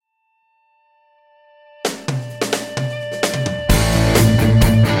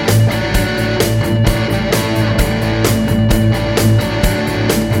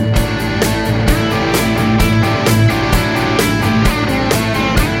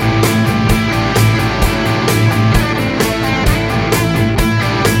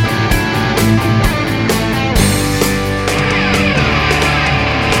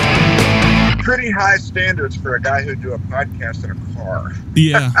standards for a guy who do a podcast in a car.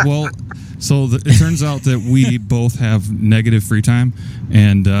 Yeah, well, so it turns out that we both have negative free time,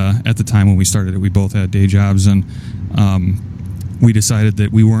 and at the time when we started it, we both had day jobs, and we decided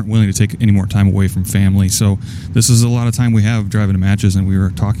that we weren't willing to take any more time away from family. So this is a lot of time we have driving to matches, and we were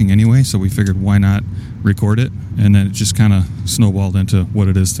talking anyway, so we figured why not record it, and then it just kind of snowballed into what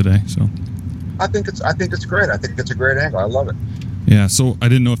it is today. So I think it's great. I think it's a great angle. I love it. Yeah, so I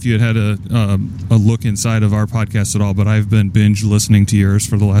didn't know if you had a look inside of our podcast at all, but I've been binge listening to yours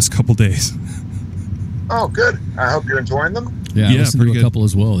for the last couple days. Oh, good. I hope you're enjoying them. Yeah, I listened to a good. couple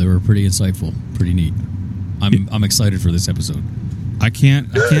as well. They were pretty insightful, pretty neat. I'm excited for this episode. I can't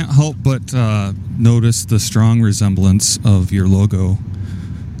help but notice the strong resemblance of your logo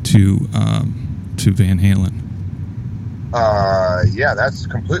to Van Halen. Yeah, that's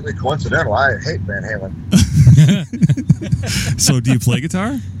completely coincidental. I hate Van Halen. So do you play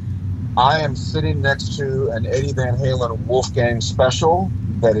guitar? I am sitting next to an Eddie Van Halen Wolfgang special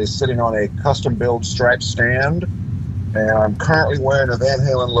that is sitting on a custom-built striped stand, and I'm currently wearing a Van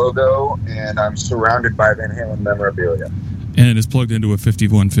Halen logo, and I'm surrounded by Van Halen memorabilia. And it is plugged into a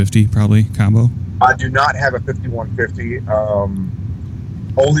 5150 probably combo? I do not have a 5150,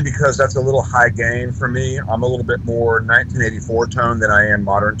 only because that's a little high gain for me. I'm a little bit more 1984 tone than I am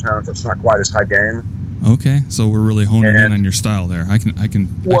modern tone, so it's not quite as high gain. Okay, so we're really honing in on your style there. I can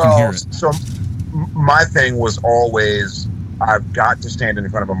hear it. So my thing was always, I've got to stand in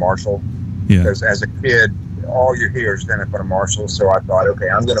front of a Marshall. Yeah. Because as a kid, all you hear is stand in front of Marshall. So I thought, okay,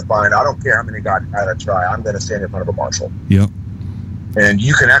 I'm going to find, I don't care how many guys I try, I'm going to stand in front of a Marshall. Yep. And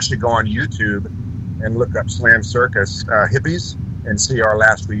you can actually go on YouTube and look up Slam Circus Hippies and see our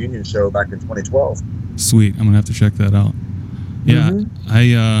last reunion show back in 2012. Sweet. I'm going to have to check that out. Yeah. Mm-hmm.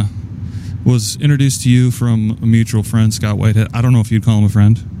 I was introduced to you from a mutual friend, Scott Whitehead. I don't know if you'd call him a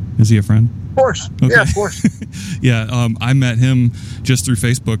friend. Is he a friend? Of course. Okay. Yeah, of course. Yeah, I met him just through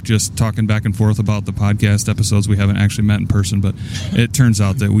Facebook, just talking back and forth about the podcast episodes. We haven't actually met in person, but it turns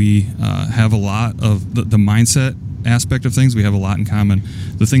out that we have a lot of the mindset aspect of things. We have a lot in common.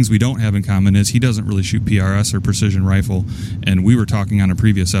 The things we don't have in common is he doesn't really shoot PRS or precision rifle, and we were talking on a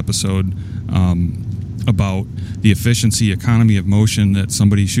previous episode about the efficiency, economy of motion that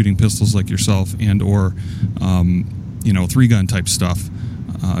somebody shooting pistols like yourself and or three-gun type stuff,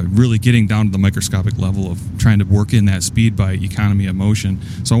 really getting down to the microscopic level of trying to work in that speed by economy of motion.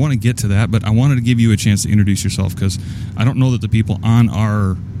 So I want to get to that, but I wanted to give you a chance to introduce yourself, because I don't know that the people on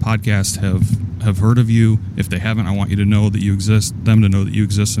our podcast have heard of you. If they haven't, I want you to know that you exist, them to know that you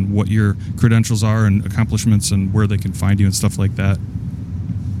exist, and what your credentials are and accomplishments and where they can find you and stuff like that.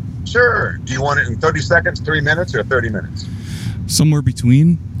 Sure. Do you want it in 30 seconds, 3 minutes, or 30 minutes? Somewhere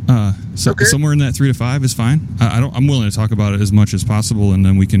between. Okay. Somewhere in that 3 to 5 is fine. I'm willing to talk about it as much as possible, and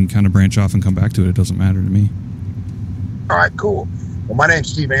then we can kind of branch off and come back to it. It doesn't matter to me. All right, cool. Well, my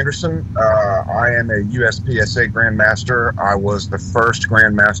name's Steve Anderson. I am a USPSA Grand Master. I was the first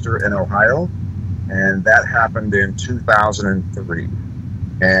Grand Master in Ohio, and that happened in 2003.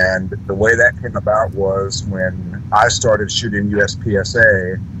 And the way that came about was when I started shooting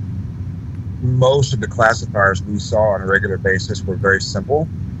USPSA, most of the classifiers we saw on a regular basis were very simple.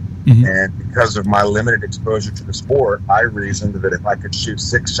 Mm-hmm. And because of my limited exposure to the sport, I reasoned that if I could shoot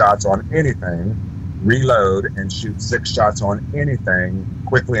 6 shots on anything, reload, and shoot 6 shots on anything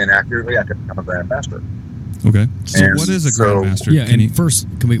quickly and accurately, I could become a Grand Master. Okay. So what is a Grand Master? Yeah,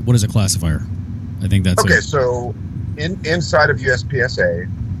 what is a classifier? I think that's okay. So inside of USPSA,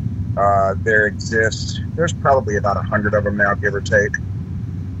 there's probably about 100 of them now, give or take.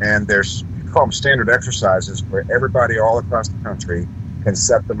 And there's, you call them standard exercises, where everybody all across the country can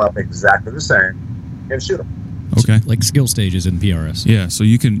set them up exactly the same and shoot them. Okay. Like skill stages in PRS. Yeah, so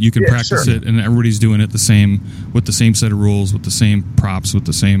you can practice it, and everybody's doing it with the same set of rules, with the same props, with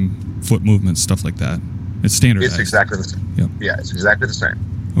the same foot movements, stuff like that. It's standardized. It's exactly the same. Yep. Yeah, it's exactly the same.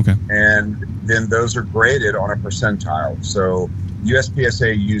 Okay. And then those are graded on a percentile. So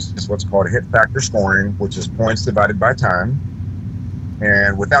USPSA uses what's called hit factor scoring, which is points divided by time.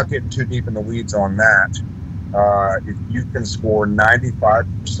 And without getting too deep in the weeds on that, if you can score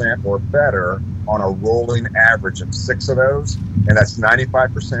 95% or better on a rolling average of 6 of those, and that's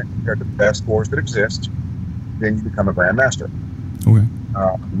 95% compared to the best scores that exist, then you become a Grand Master. Okay.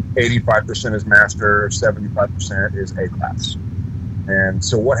 85% is Master, 75% is A class. And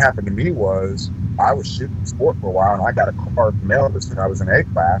so what happened to me was, I was shooting the sport for a while, and I got a card mailed that said I was in A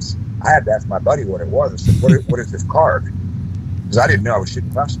class. I had to ask my buddy what it was. I said, what is this card? Because I didn't know I was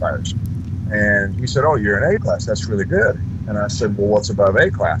shooting classifiers. And he said, oh, you're in A class. That's really good. And I said, well, what's above A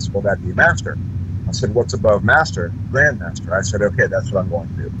class? Well, that'd be Master. I said, what's above master? Grand Master. I said, okay, that's what I'm going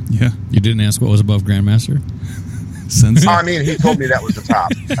to do. Yeah. You didn't ask what was above Grand Master? Sense. I mean, he told me that was the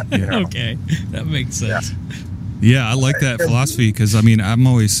top. Okay, that makes sense. Yeah, I like that philosophy because I mean I'm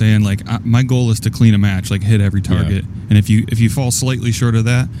always saying like my goal is to clean a match, like hit every target, and if you fall slightly short of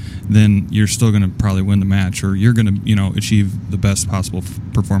that, then you're still going to probably win the match, or you're going to achieve the best possible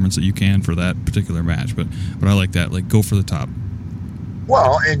performance that you can for that particular match. But I like that, like go for the top.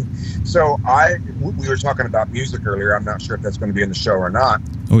 Well, and so we were talking about music earlier. I'm not sure if that's going to be in the show or not.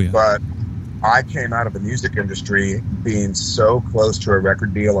 Oh yeah, but I came out of the music industry being so close to a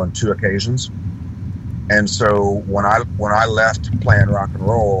record deal on 2 occasions. And so when I left playing rock and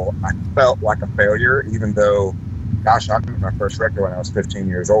roll, I felt like a failure, even though, gosh, I got my first record when I was 15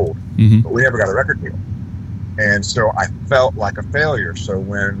 years old, but we never got a record deal. And so I felt like a failure. So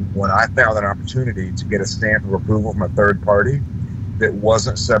when I found an opportunity to get a stamp of approval from a third party that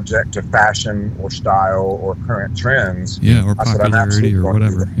wasn't subject to fashion or style or current trends, or popularity or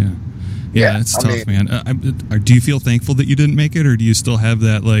whatever, Yeah, it's tough, man. Do you feel thankful that you didn't make it, or do you still have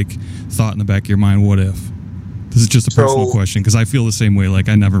that like thought in the back of your mind? What if? This is just a personal question because I feel the same way. Like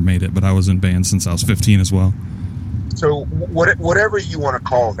I never made it, but I was in bands since I was 15 as well. So whatever you want to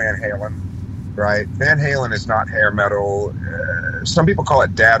call Van Halen, right? Van Halen is not hair metal. Some people call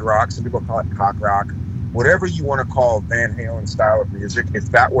it dad rock. Some people call it cock rock. Whatever you want to call Van Halen style of music,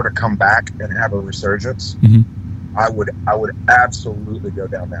 if that were to come back and have a resurgence. I would absolutely go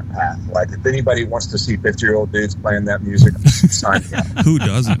down that path. Like if anybody wants to see 50-year-old dudes playing that music, sign me up. Who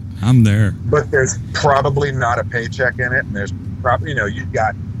doesn't? I'm there. But there's probably not a paycheck in it, and there's probably you've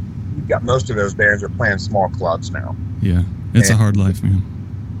got most of those bands are playing small clubs now. Yeah, it's a hard life, man.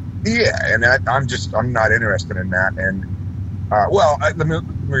 Yeah, and I'm not interested in that. And let me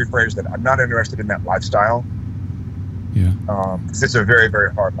rephrase that. I'm not interested in that lifestyle. Yeah, because it's a very,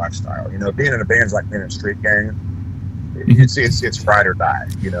 very hard lifestyle. Being in a band's like being in a street gang. It's ride or die.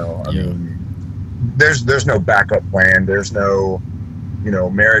 I mean, there's no backup plan. There's no,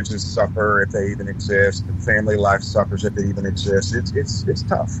 marriages suffer if they even exist. Family life suffers if they even exist. It's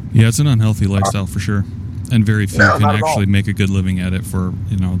tough. Yeah, it's an unhealthy lifestyle for sure, and very few can actually make a good living at it for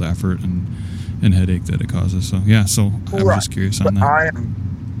the effort and headache that it causes. So yeah, I'm just curious on that.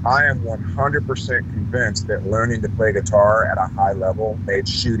 I am 100% convinced that learning to play guitar at a high level made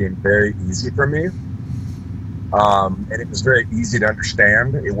shooting very easy for me. And it was very easy to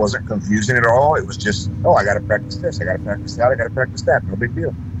understand. It wasn't confusing at all. It was just, I got to practice this. I got to practice that. I got to practice that. No big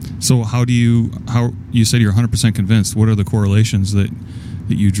deal. So how you said you're 100% convinced. What are the correlations that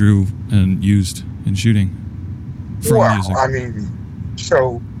you drew and used in shooting from music? I mean,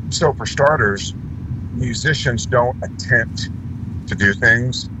 so for starters, musicians don't attempt to do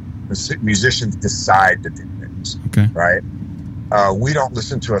things. Musicians decide to do things. Okay. Right? We don't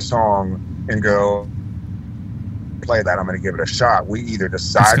listen to a song and go, play that, I'm going to give it a shot. We either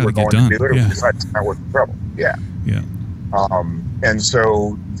decide we're going to do it, or we decide it's not worth the trouble. Yeah. And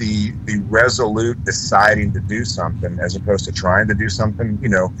so the resolute deciding to do something as opposed to trying to do something.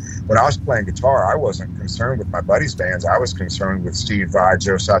 When I was playing guitar, I wasn't concerned with my buddies' bands. I was concerned with Steve Vai,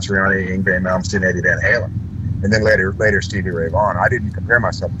 Joe Satriani, Yngwie Malmsteen, Eddie Van Halen, and then later Stevie Ray Vaughan. I didn't compare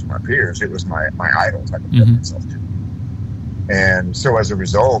myself to my peers. It was my idols I compared myself to. And so as a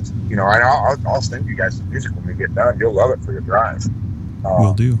result, I'll send you guys some music when we get done. You'll love it for your drive.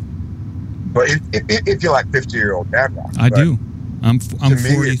 Will do. But if you like 50-year-old dad rock. I do. I'm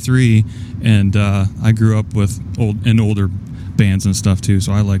 43, and I grew up with older bands and stuff too,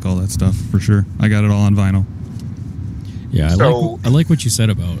 so I like all that stuff for sure. I got it all on vinyl. Yeah, I like what you said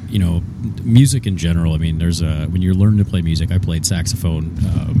about music in general. I mean, there's when you're learning to play music. I played saxophone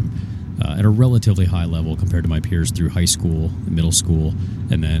at a relatively high level compared to my peers through high school, middle school,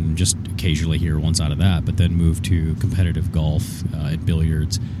 and then just occasionally here once out of that. But then moved to competitive golf, and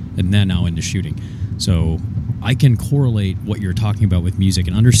billiards, and then now into shooting. So I can correlate what you're talking about with music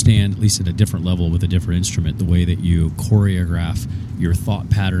and understand, at least at a different level with a different instrument, the way that you choreograph your thought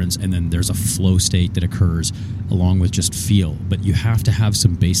patterns, and then there's a flow state that occurs along with just feel. But you have to have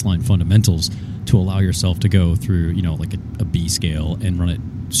some baseline fundamentals to allow yourself to go through, like a B scale and run it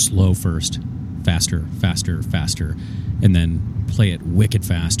slow first, faster, and then play it wicked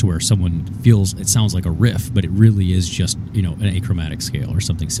fast to where someone feels it sounds like a riff, but it really is just, an achromatic scale or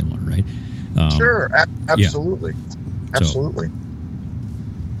something similar, right? Sure, absolutely. Yeah. Absolutely.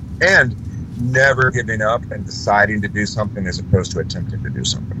 And never giving up and deciding to do something as opposed to attempting to do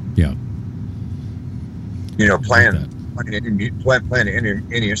something. Yeah. Playing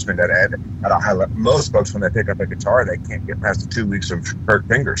any instrument at a high level. Most folks, when they pick up a guitar, they can't get past the 2 weeks of hurt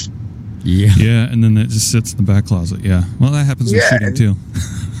fingers. Yeah, and then it just sits in the back closet. Yeah, well, that happens in shooting too.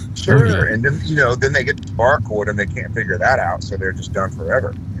 Sure, and then then they get to barcode and they can't figure that out, so they're just done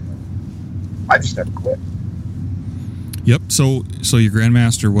forever. I just never quit. Yep. So you're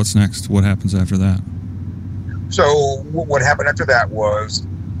Grandmaster. What's next? What happens after that? So what happened after that was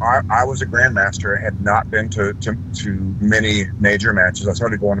I was a Grandmaster. I had not been to many major matches. I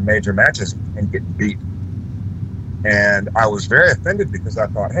started going to major matches and getting beat. And I was very offended because I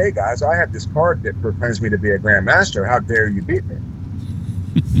thought, hey, guys, I have this card that proclaims me to be a Grandmaster. How dare you beat me?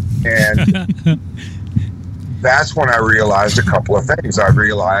 And that's when I realized a couple of things. I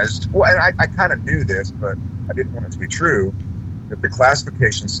realized, well, and I kind of knew this, but I didn't want it to be true, that the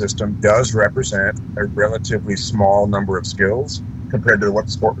classification system does represent a relatively small number of skills compared to what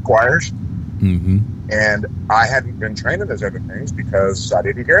the sport requires. Mm-hmm. And I hadn't been trained in those other things because I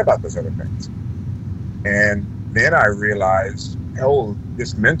didn't care about those other things. And then I realized, oh,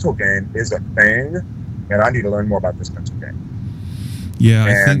 this mental game is a thing, and I need to learn more about this mental game.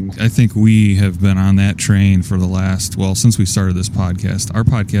 Yeah, I think we have been on that train for the last, since we started this podcast. Our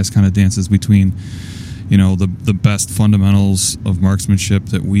podcast kind of dances between, the best fundamentals of marksmanship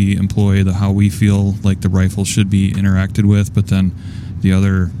that we employ, how we feel like the rifle should be interacted with, but then the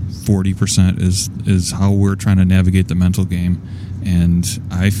other 40% is how we're trying to navigate the mental game. And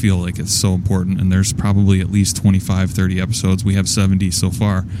I feel like it's so important, and there's probably at least 25, 30 episodes. We have 70 so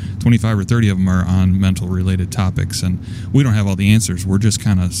far. 25 or 30 of them are on mental-related topics, and we don't have all the answers. We're just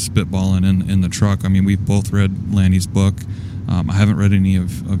kind of spitballing in the truck. I mean, we've both read Lanny's book. I haven't read any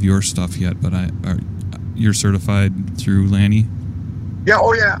of your stuff yet, but you're certified through Lanny? Yeah,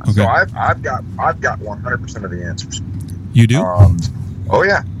 oh yeah. Okay. So I've got 100% of the answers. You do? Oh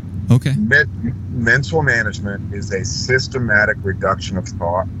yeah. Okay. Mental management is a systematic reduction of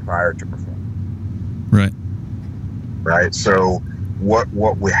thought prior to performance. Right. So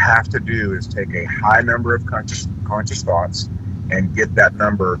what we have to do is take a high number of conscious thoughts and get that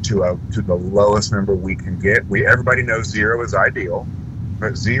number to the lowest number we can get. Everybody knows 0 is ideal,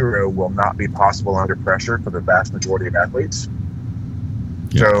 but 0 will not be possible under pressure for the vast majority of athletes.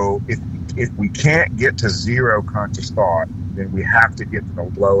 Yep. So if we can't get to 0 conscious thought, then we have to get to the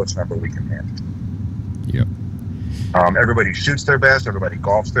lowest number we can manage. Yep. Everybody shoots their best, everybody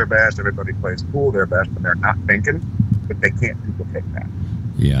golfs their best, everybody plays pool their best when they're not thinking, but they can't duplicate that.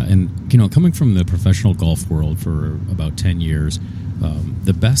 Yeah, and coming from the professional golf world for about 10 years,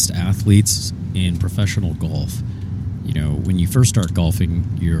 the best athletes in professional golf, when you first start golfing,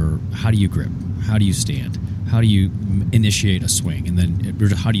 how do you grip? How do you stand? How do you initiate a swing? And then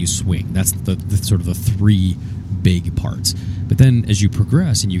how do you swing? That's the sort of the 3 big parts. But then as you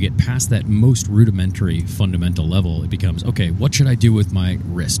progress and you get past that most rudimentary fundamental level, it becomes, okay, what should I do with my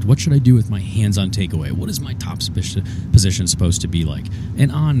wrist? What should I do with my hands-on takeaway? What is my top position supposed to be like?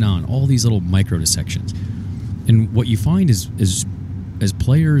 And on, all these little micro dissections. And what you find is as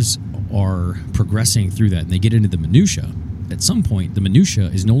players are progressing through that and they get into the minutia, at some point the minutia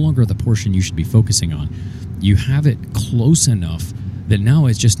is no longer the portion you should be focusing on. You have it close enough that now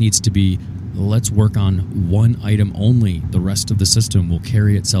it just needs to be, let's work on one item only. The rest of the system will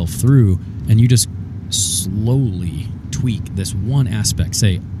carry itself through, and you just slowly tweak this one aspect,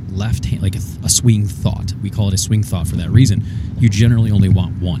 say left hand, like a swing thought. We call it a swing thought for that reason. You generally only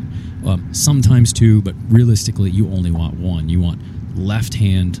want 1. Sometimes 2, but realistically you only want 1. You want left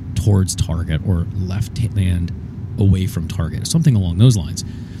hand towards target or left hand away from target, something along those lines.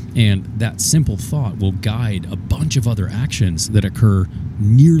 And that simple thought will guide a bunch of other actions that occur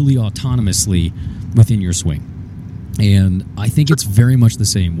nearly autonomously within your swing. And I think it's very much the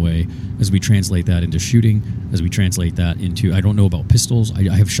same way as we translate that into shooting, as we translate that into, I don't know about pistols.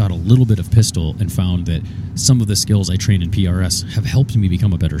 I have shot a little bit of pistol and found that some of the skills I trained in PRS have helped me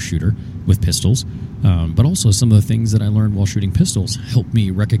become a better shooter with pistols. But also some of the things that I learned while shooting pistols helped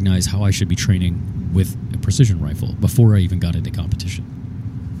me recognize how I should be training with a precision rifle before I even got into competition.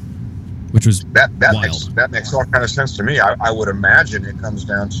 Which was wild. That makes all kind of sense to me. I would imagine it comes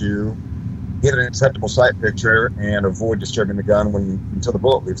down to get an acceptable sight picture and avoid disturbing the gun until the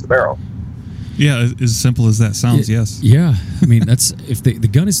bullet leaves the barrel. Yeah, as simple as that sounds, yes. Yeah, I mean, that's if the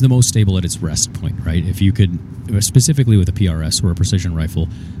gun is the most stable at its rest point, right? If you could, specifically with a PRS or a precision rifle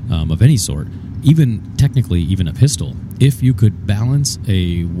of any sort, even technically even a pistol, if you could balance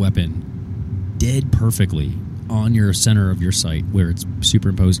a weapon dead perfectly on your center of your sight where it's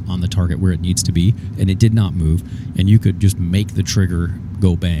superimposed on the target where it needs to be and it did not move, and you could just make the trigger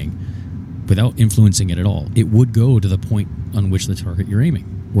go bang without influencing it at all, it would go to the point on which the target you're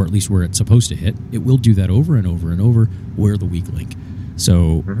aiming, or at least where it's supposed to hit. It will do that over and over and over. Where the weak link.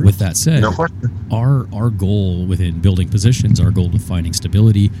 So with that said, our goal within building positions, our goal with finding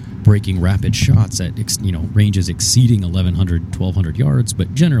stability, breaking rapid shots at ranges exceeding 1,100, 1,200 yards,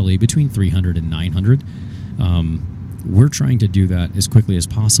 but generally between 300 and 900, we're trying to do that as quickly as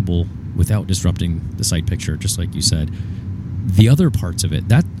possible without disrupting the sight picture, just like you said. The other parts of it,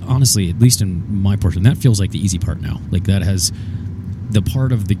 that honestly, at least in my portion, that feels like the easy part now. Like that has the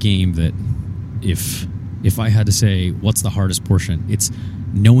part of the game that if I had to say what's the hardest portion, it's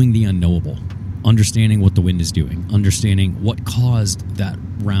knowing the unknowable, understanding what the wind is doing, understanding what caused that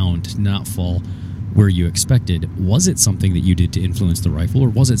round to not fall where you expected. Was it something that you did to influence the rifle, or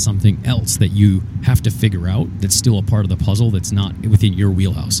was it something else that you have to figure out that's still a part of the puzzle that's not within your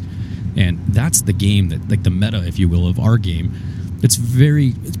wheelhouse? And that's the game that, like the meta, if you will, of our game. It's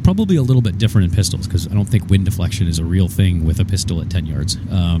probably a little bit different in pistols, because I don't think wind deflection is a real thing with a pistol at 10 yards,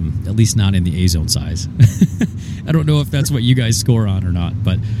 at least not in the A-zone size. I don't know if that's what you guys score on or not,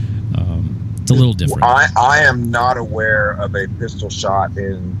 but it's a little different. I am not aware of a pistol shot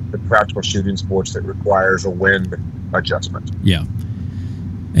in the practical shooting sports that requires a wind adjustment. Yeah.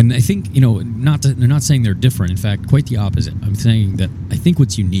 And I think, they're not saying they're different. In fact, quite the opposite. I'm saying that I think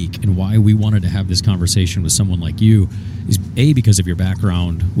what's unique and why we wanted to have this conversation with someone like you is because of your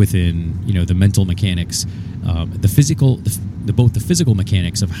background within, the mental mechanics, the physical, both the physical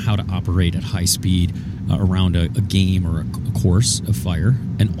mechanics of how to operate at high speed around a game or a course of fire,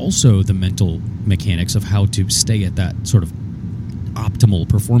 and also the mental mechanics of how to stay at that sort of optimal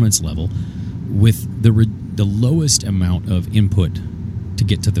performance level with the lowest amount of input to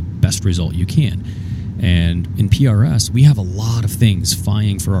get to the best result you can. And in PRS, we have a lot of things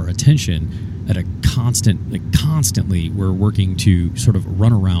vying for our attention at a constantly we're working to sort of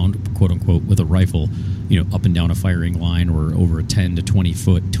run around, quote unquote, with a rifle, up and down a firing line or over a 10 to 20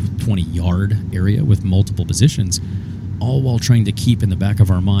 foot, 20 yard area with multiple positions, all while trying to keep in the back of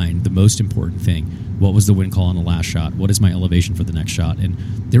our mind the most important thing. What was the wind call on the last shot? What is my elevation for the next shot? And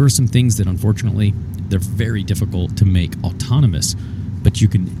there are some things that, unfortunately, they're very difficult to make autonomous, but you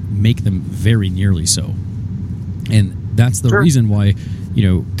can make them very nearly so. And that's the reason why,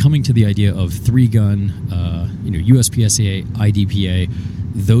 coming to the idea of 3-gun, USPSA, IDPA,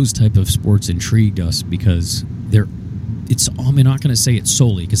 those type of sports intrigued us, because I'm not going to say it's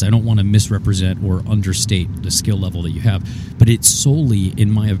solely, because I don't want to misrepresent or understate the skill level that you have, but it's solely,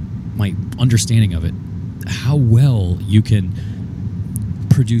 in my understanding of it, how well you can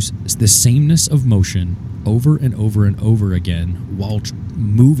produce the sameness of motion over and over and over again while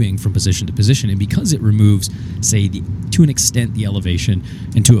moving from position to position. And because it removes, say, to an extent the elevation,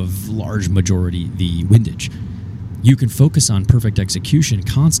 and to a large majority the windage, you can focus on perfect execution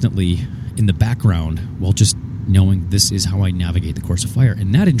constantly in the background while just knowing this is how I navigate the course of fire.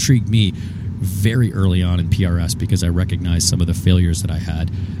 And that intrigued me very early on in PRS, because I recognized some of the failures that I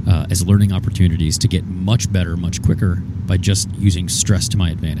had as learning opportunities to get much better, much quicker by just using stress to my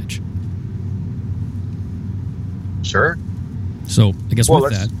advantage. Sure. So I guess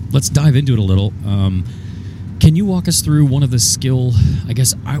let's dive into it a little. Can you walk us through one of the skill? I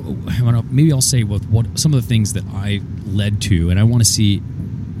guess maybe I'll say what some of the things that I led to, and I want to see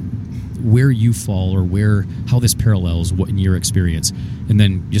where you fall or how this parallels what in your experience, and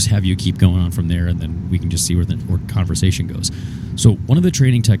then just have you keep going on from there, and then we can just see where conversation goes. So one of the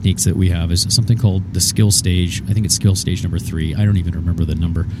training techniques that we have is something called the skill stage. I think it's skill stage number 3. I don't even remember the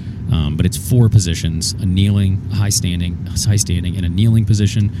number, but it's 4 positions: a kneeling, a high standing, and a kneeling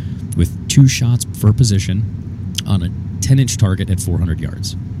position, with 2 shots per position on a 10-inch target at 400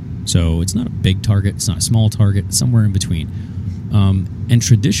 yards. So it's not a big target, it's not a small target, it's somewhere in between. And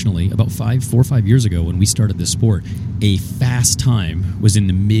traditionally, about 4 or 5 years ago, when we started this sport, a fast time was in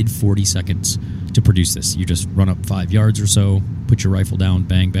the mid 40 seconds to produce this. You just run up 5 yards or so, put your rifle down,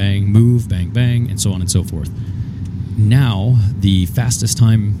 bang, bang, move, bang, bang, and so on and so forth. Now, the fastest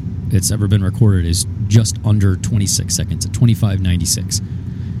time that's ever been recorded is just under 26 seconds at 25.96.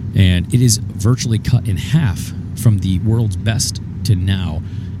 And it is virtually cut in half from the world's best to now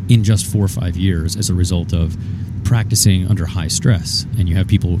in just 4 or 5 years as a result of practicing under high stress. And you have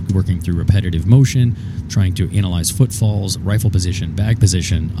people working through repetitive motion, trying to analyze footfalls, rifle position, bag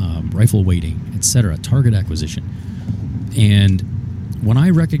position, rifle weighting, etc., target acquisition. And when I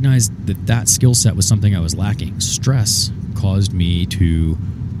recognized that skill set was something I was lacking, stress caused me to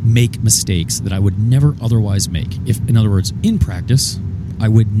make mistakes that I would never otherwise make. In other words, in practice, I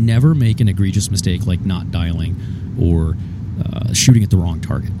would never make an egregious mistake like not dialing or shooting at the wrong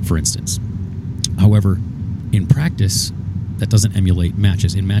target, for instance. However, in practice, that doesn't emulate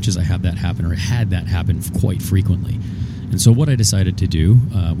matches. In matches, I have that happen, or had that happen quite frequently. And so what I decided to do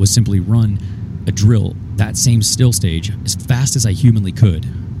was simply run a drill, that same still stage, as fast as I humanly could,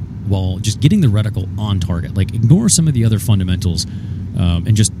 while just getting the reticle on target. Like, ignore some of the other fundamentals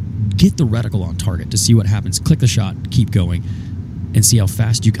and just get the reticle on target to see what happens. Click the shot, keep going, and see how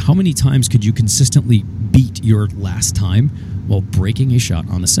fast how many times could you consistently beat your last time while breaking a shot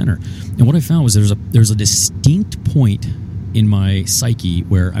on the center. And what I found was there's a distinct point in my psyche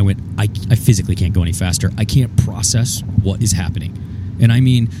where I went, I physically can't go any faster. I can't process what is happening. And I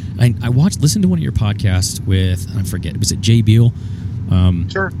mean, I listened to one of your podcasts with, I forget, was it Jay Beal?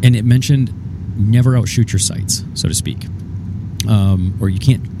 Sure. And it mentioned never outshoot your sights, so to speak. Or you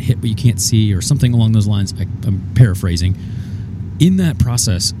can't hit what you can't see, or something along those lines. I'm paraphrasing. In that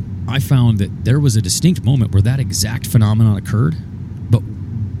process, I found that there was a distinct moment where that exact phenomenon occurred. But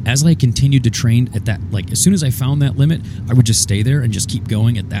as I continued to train at that, like, as soon as I found that limit, I would just stay there and just keep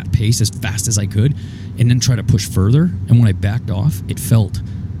going at that pace as fast as I could, and then try to push further. And when I backed off, it felt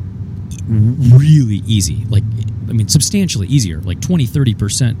really easy. Like, I mean, substantially easier, like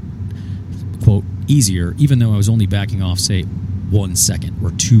 20-30%, quote, easier, even though I was only backing off, say, 1 second or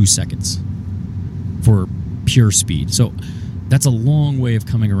 2 seconds for pure speed. So that's a long way of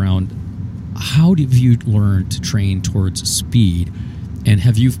coming around. How have you learned to train towards speed? And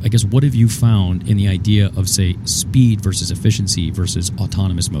what have you found in the idea of, say, speed versus efficiency versus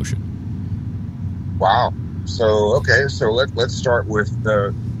autonomous motion? Wow. So let's start with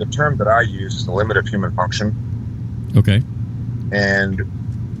the term that I use is the limit of human function. Okay. And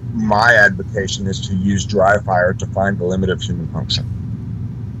my advocation is to use dry fire to find the limit of human function.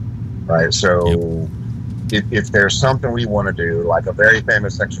 Right? So if there's something we want to do, like a very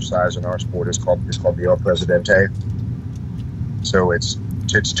famous exercise in our sport is called the El Presidente. So it's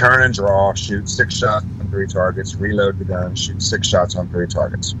turn and draw, shoot 6 shots on 3 targets, reload the gun, shoot 6 shots on 3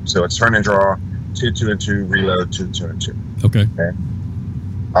 targets. So it's turn and draw, 2, 2, and 2, reload, 2, 2, and 2. Okay.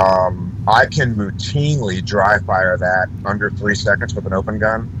 I can routinely dry fire that under 3 seconds with an open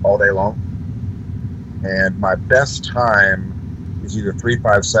gun all day long. And my best time is either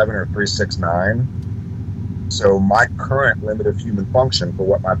 3.57 or 3.69. So my current limit of human function for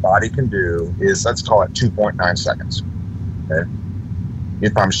what my body can do is, let's call it 2.9 seconds. Okay?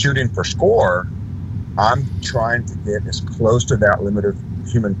 If I'm shooting for score, I'm trying to get as close to that limit of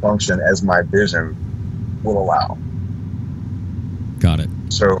human function as my vision will allow. Got it.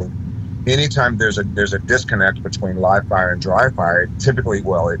 So anytime there's a disconnect between live fire and dry fire, typically,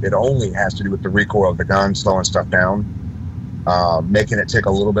 it only has to do with the recoil of the gun, slowing stuff down, making it take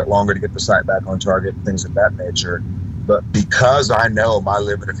a little bit longer to get the sight back on target, things of that nature. But because I know my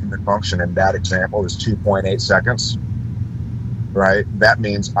limit of human function in that example is 2.8 seconds, right? That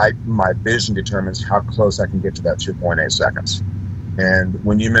means my vision determines how close I can get to that 2.8 seconds. And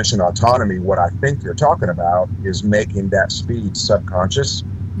when you mention autonomy, what I think you're talking about is making that speed subconscious.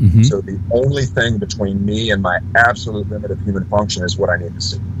 Mm-hmm. So the only thing between me and my absolute limit of human function is what I need to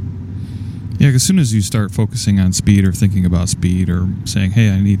see. Yeah, as soon as you start focusing on speed or thinking about speed or saying, hey,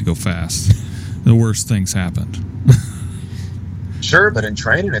 I need to go fast, the worst things happen. Sure, but in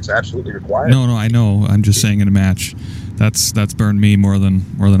training, it's absolutely required. No, I know. I'm just saying in a match, that's burned me more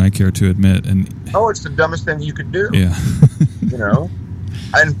than I care to admit. And it's the dumbest thing you could do. Yeah. You know?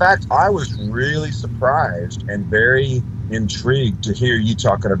 In fact, I was really surprised and very intrigued to hear you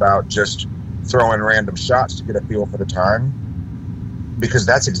talking about just throwing random shots to get a feel for the time, because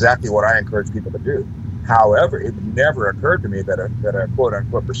that's exactly what I encourage people to do. However, it never occurred to me that a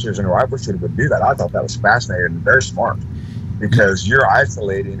quote-unquote precision rifle shooter would do that. I thought that was fascinating and very smart, because you're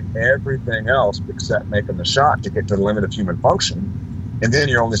isolating everything else except making the shot to get to the limit of human function, and then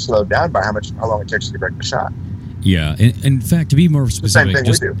you're only slowed down by how long it takes you to break the shot. Yeah, in fact, to be more specific,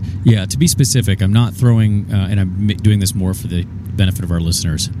 the same thing we do. Yeah, to be specific, I'm not throwing, and I'm doing this more for the benefit of our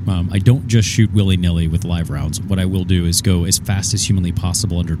listeners. I don't just shoot willy-nilly with live rounds. What I will do is go as fast as humanly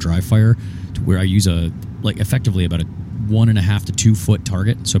possible under dry fire, to where I use effectively about a 1.5 to 2 foot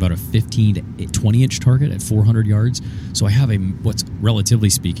target, so about a 15 to 20 inch target at 400 yards. So I have what's relatively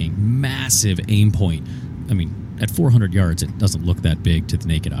speaking massive aim point. I mean, at 400 yards, it doesn't look that big to the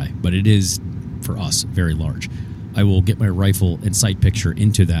naked eye, but it is for us very large. I will get my rifle and sight picture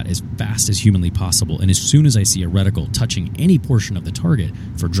into that as fast as humanly possible, and as soon as I see a reticle touching any portion of the target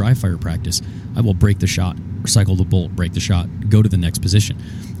for dry fire practice, I will break the shot, recycle the bolt, break the shot, go to the next position.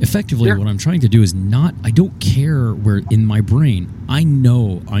 Effectively, What I'm trying to do is I don't care where in my brain, I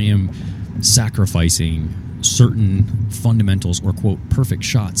know I am sacrificing certain fundamentals or, quote, perfect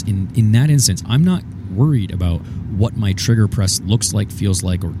shots. In that instance, I'm not worried about what my trigger press looks like, feels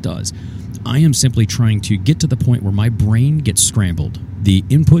like, or does. I am simply trying to get to the point where my brain gets scrambled. The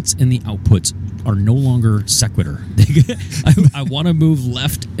inputs and the outputs are no longer sequitur. I want to move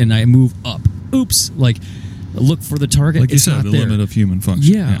left and I move up. oops, like look for the target. Like you said, the limit of human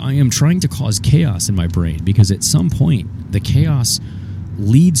function. Yeah, I am trying to cause chaos in my brain because at some point the chaos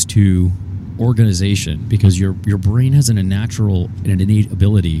leads to organization, because your brain has an innate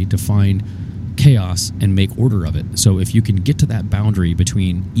ability to find chaos and make order of it. So if you can get to that boundary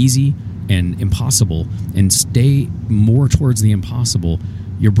between easy and impossible and stay more towards the impossible,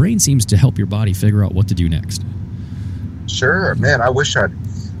 your brain seems to help your body figure out what to do next. Sure, man. I wish I'd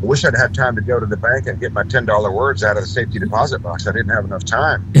had time to go to the bank and get my $10 words out of the safety deposit box. I didn't have enough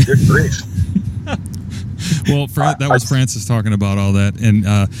time. Good grief. Well, that was Francis talking about all that, and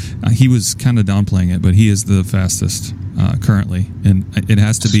he was kind of downplaying it, but he is the fastest currently, and it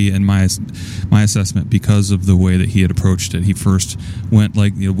has to be, in my assessment, because of the way that he had approached it. He first went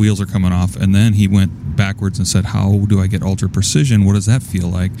like the wheels are coming off, and then he went backwards and said, "How do I get ultra precision? What does that feel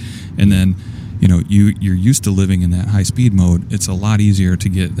like?" And then, you're used to living in that high speed mode. It's a lot easier to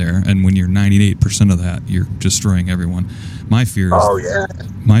get there, and when you're 98% of that, you're destroying everyone. My fear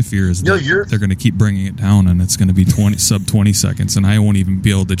is that they're going to keep bringing it down, and it's going to be sub 20 seconds, and I won't even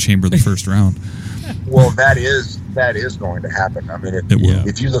be able to chamber the first round. Well, that is going to happen. I mean,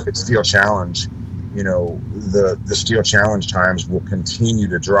 if you look at Steel Challenge, the Steel Challenge times will continue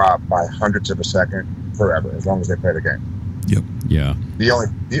to drop by hundredths of a second forever, as long as they play the game. Yep. Yeah. The only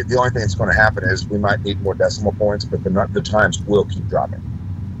thing that's going to happen is we might need more decimal points, but the times will keep dropping.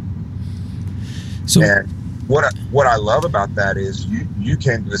 So, and what I love about that is you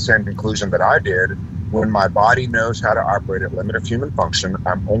came to the same conclusion that I did. When my body knows how to operate at limit of human function,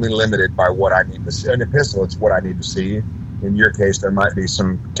 I'm only limited by what I need to see. In a pistol, it's what I need to see. In your case, there might be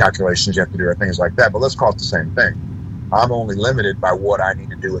some calculations you have to do or things like that, but let's call it the same thing. I'm only limited by what I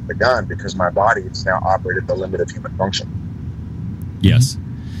need to do with the gun because my body is now operated at the limit of human function. Yes.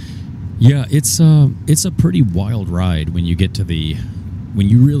 Yeah, it's a pretty wild ride when you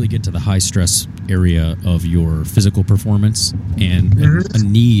really get to the high stress area of your physical performance and a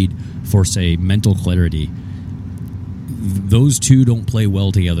need for, say, mental clarity. Those two don't play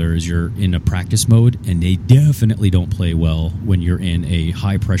well together as you're in a practice mode, and they definitely don't play well when you're in a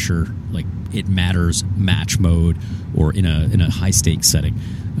high pressure, like it matters match mode, or in a high stakes setting.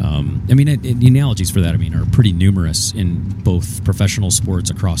 The analogies for that, are pretty numerous in both professional sports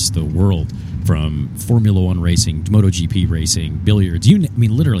across the world, from Formula One racing, MotoGP racing, billiards.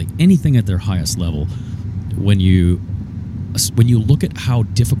 Literally anything at their highest level. When you look at how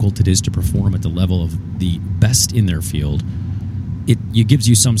difficult it is to perform at the level of the best in their field, it gives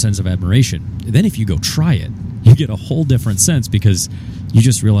you some sense of admiration. Then if you go try it, you get a whole different sense, because you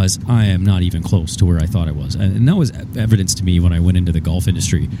just realize I am not even close to where I thought I was. And that was evidence to me when I went into the golf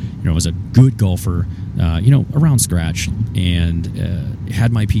industry. I was a good golfer, around scratch, and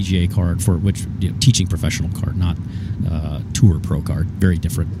had my PGA card, for which teaching professional card, not tour pro card, very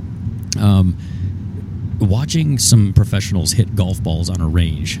different. Watching some professionals hit golf balls on a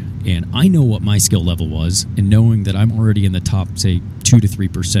range, and I know what my skill level was, and knowing that I'm already in the top, say, 2 to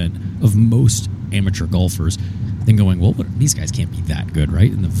 3% of most amateur golfers, then going, well, these guys can't be that good,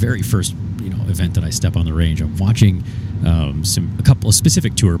 right? In the very first event that I step on the range, I'm watching a couple of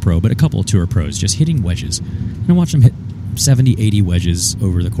specific tour pro, but a couple of tour pros just hitting wedges. And I watch them hit 70, 80 wedges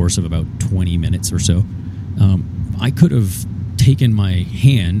over the course of about 20 minutes or so. I could have taken my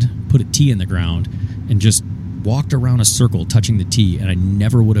hand, put a tee in the ground, and just walked around a circle touching the tee, and I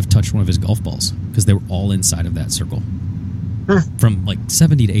never would have touched one of his golf balls because they were all inside of that circle from like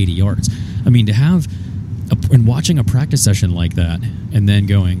 70 to 80 yards. To have and watching a practice session like that and then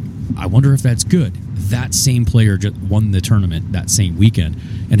going, I wonder if that's good. That same player just won the tournament that same weekend,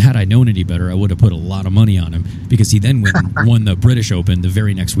 and had I known any better, I would have put a lot of money on him, because he then won the British Open the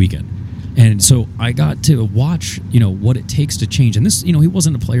very next weekend. And so I got to watch, what it takes to change. And this, he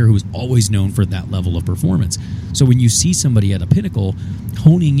wasn't a player who was always known for that level of performance. So when you see somebody at a pinnacle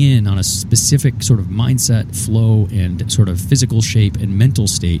honing in on a specific sort of mindset, flow, and sort of physical shape and mental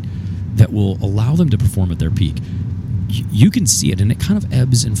state that will allow them to perform at their peak, you can see it, and it kind of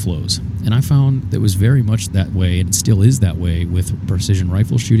ebbs and flows. And I found that it was very much that way, and it still is that way with precision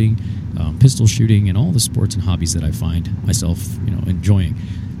rifle shooting, pistol shooting, and all the sports and hobbies that I find myself, enjoying.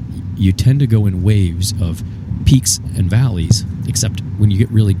 You tend to go in waves of peaks and valleys, except when you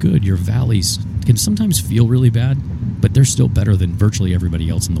get really good, your valleys can sometimes feel really bad, but they're still better than virtually everybody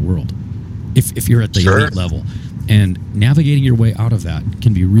else in the world if you're at the elite level. And navigating your way out of that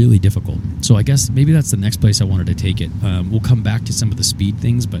can be really difficult. So I guess maybe that's the next place I wanted to take it. We'll come back to some of the speed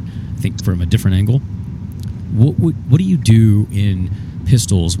things, but I think from a different angle. What do you do in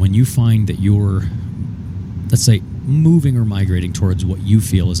pistols when you find that you're, let's say, moving or migrating towards what you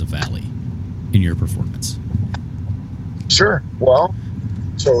feel is a valley in your performance? Sure. Well,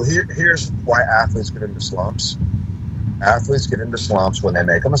 So here's why athletes get into slumps. Athletes get into slumps when they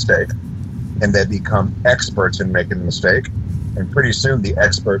make a mistake, and they become experts in making the mistake. And pretty soon, the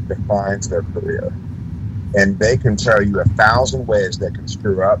expert defines their career. And they can tell you 1,000 ways they can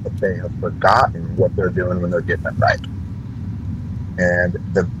screw up, but they have forgotten what they're doing when they're getting it right. And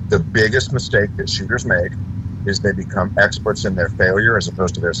the biggest mistake that shooters make is they become experts in their failure as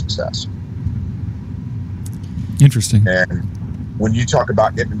opposed to their success. Interesting. And when you talk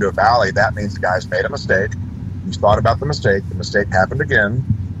about getting into a valley, that means the guy's made a mistake. He's thought about the mistake happened again.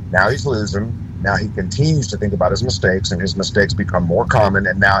 Now he's losing. Now he continues to think about his mistakes, and his mistakes become more common,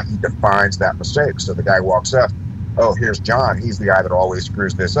 and now he defines that mistake. So the guy walks up, oh, here's John. He's the guy that always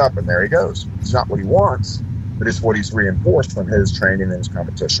screws this up, and there he goes. It's not what he wants, but it's what he's reinforced from his training and his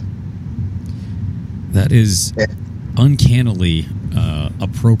competition. That is uncannily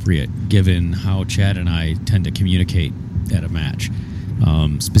appropriate, given how Chad and I tend to communicate at a match.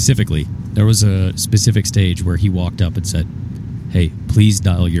 Specifically, there was a specific stage where he walked up and said, hey, please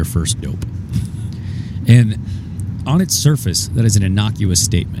dial your first dope. And on its surface, that is an innocuous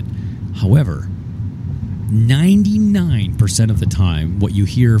statement. However, 99% of the time, what you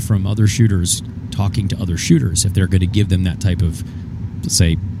hear from other shooters talking to other shooters, if they're going to give them that type of, let's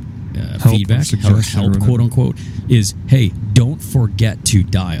say, feedback or help, quote unquote, is, hey, don't forget to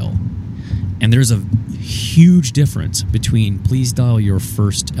dial. And there's a huge difference between please dial your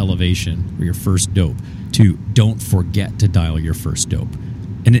first elevation or your first dope to don't forget to dial your first dope.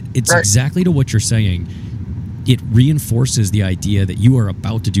 And it's right. Exactly to what you're saying. It reinforces the idea that you are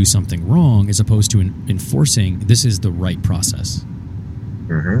about to do something wrong as opposed to enforcing this is the right process.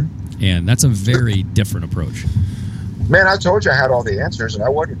 Mm-hmm. And that's a very different approach. Man, I told you I had all the answers, and I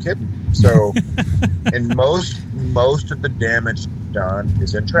wasn't kidding. So, and most of the damage done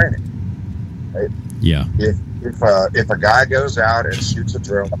is in training. Right? Yeah. If a guy goes out and shoots a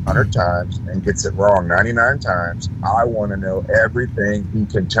drill 100 times and gets it wrong 99 times, I want to know everything he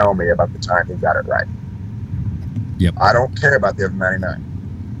can tell me about the time he got it right. Yep. I don't care about the other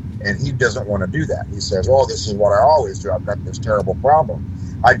 99. And he doesn't want to do that. He says, oh, this is what I always do. I've got this terrible problem.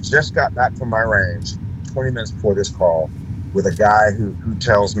 I just got back from my range 20 minutes before this call with a guy who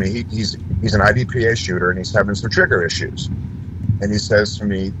tells me he's an IDPA shooter and he's having some trigger issues. And he says to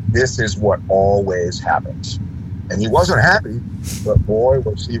me, this is what always happens. And he wasn't happy, but boy,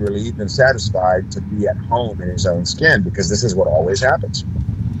 was he relieved and satisfied to be at home in his own skin, because this is what always happens.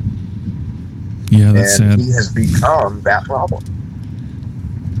 Yeah, that's sad. He has become that problem.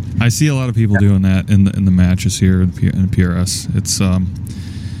 I see a lot of people doing that in the matches here in PRS.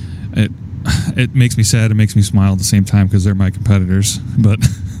 It makes me sad. It makes me smile at the same time because they're my competitors. But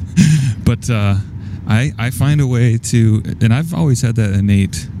I find a way to, and I've always had that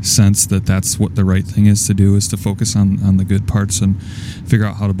innate sense that that's what the right thing is to do, is to focus on the good parts and figure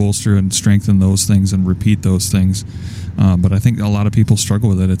out how to bolster and strengthen those things and repeat those things. But I think a lot of people struggle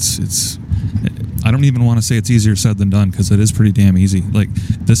with it. I don't even want to say it's easier said than done, because it is pretty damn easy. Like,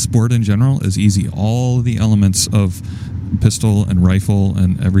 this sport in general is easy. All the elements of pistol and rifle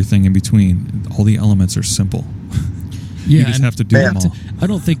and everything in between, all the elements are simple. Yeah, you just have to do them all. I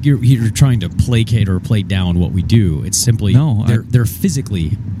don't think you're trying to placate or play down what we do. It's simply they're physically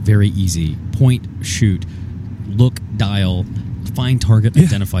very easy. Point, shoot, look, dial, find target,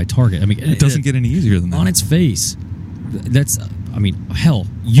 identify target. I mean, it doesn't get any easier than that. On its face, hell,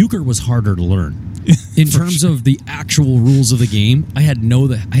 euchre was harder to learn. In terms of the actual rules of the game, I had no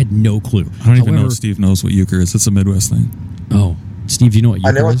clue. I don't even know if Steve knows what euchre is. It's a Midwest thing. Oh, Steve, do you know what euchre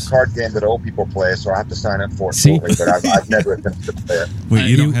is? I know it's a card game that old people play, so I have to sign up for it shortly, but I've never attempted to play it. Wait,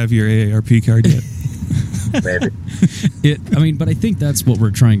 you don't have your AARP card yet? Maybe. But I think that's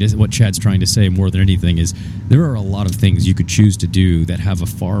what Chad's trying to say more than anything is there are a lot of things you could choose to do that have a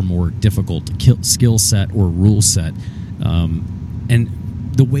far more difficult skill set or rule set, and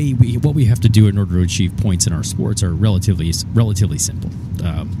the way what we have to do in order to achieve points in our sports are relatively simple.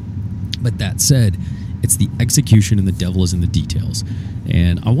 But that said, it's the execution, and the devil is in the details.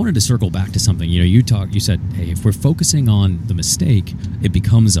 And I wanted to circle back to something. You said, hey, if we're focusing on the mistake, it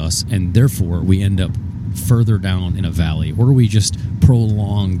becomes us, and therefore we end up further down in a valley, or we just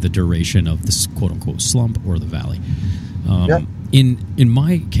prolong the duration of this quote unquote slump or the valley. In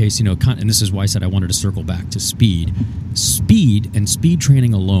my case, and this is why I said I wanted to circle back to speed. Speed and speed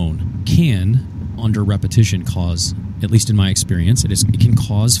training alone can, under repetition, cause, at least in my experience, it can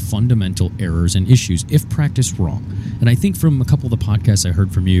cause fundamental errors and issues if practiced wrong. And I think from a couple of the podcasts I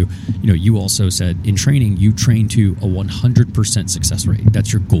heard from you, you also said in training you train to a 100% success rate.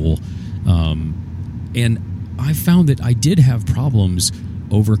 That's your goal. And I found that I did have problems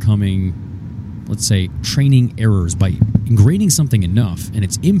overcoming let's say, training errors, by ingraining something enough and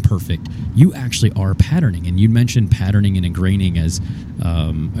it's imperfect, you actually are patterning. And you mentioned patterning and ingraining as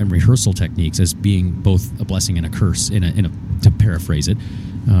and rehearsal techniques as being both a blessing and a curse, to paraphrase it,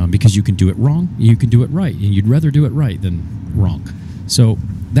 because you can do it wrong, you can do it right, and you'd rather do it right than wrong. So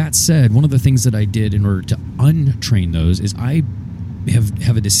that said, one of the things that I did in order to untrain those is I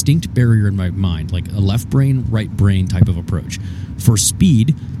have a distinct barrier in my mind, like a left brain, right brain type of approach. For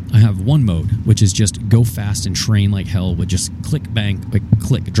speed, I have one mode, which is just go fast and train like hell with just click, bang,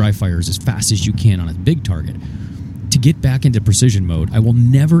 click, dry fires as fast as you can on a big target. To get back into precision mode, I will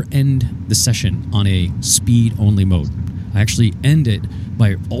never end the session on a speed-only mode. I actually end it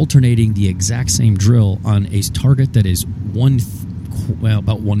by alternating the exact same drill on a target that is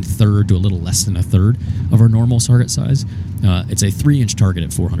about 1/3 to a little less than 1/3 of our normal target size. It's a 3-inch target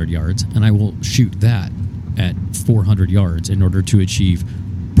at 400 yards, and I will shoot that at 400 yards in order to achieve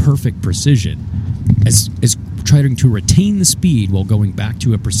perfect precision, as trying to retain the speed while going back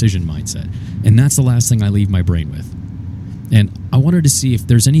to a precision mindset. And that's the last thing I leave my brain with. And I wanted to see if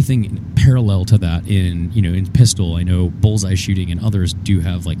there's anything parallel to that in pistol. I know bullseye shooting and others do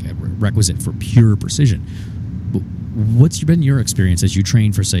have like a requisite for pure precision. But what's been your experience as you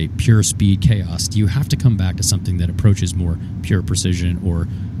train for, say, pure speed chaos? Do you have to come back to something that approaches more pure precision or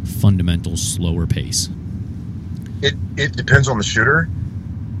fundamental slower pace? It depends on the shooter,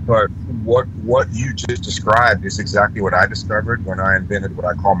 but what you just described is exactly what I discovered when I invented what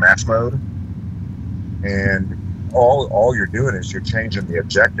I call match mode. And all you're doing is you're changing the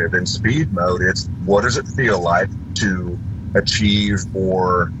objective. In speed mode, it's what does it feel like to achieve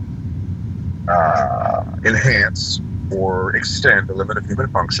or enhance or extend the limit of human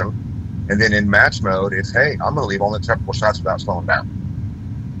function. And then in match mode, it's, hey, I'm going to leave all the technical shots without slowing down.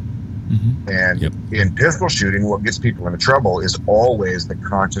 Mm-hmm. And in pistol shooting, what gets people into trouble is always the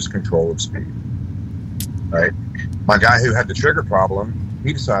conscious control of speed. Right? My guy who had the trigger problem,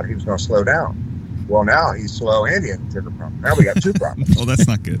 he decided he was going to slow down. Well, now he's slow and he has a trigger problem. Now we got two problems. Oh, that's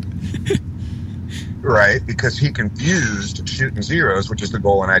not good. Right? Because he confused shooting zeros, which is the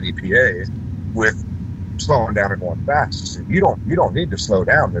goal in IDPA, with slowing down and going fast. So you don't need to slow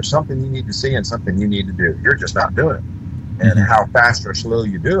down. There's something you need to see and something you need to do. You're just not doing it. And how fast or slow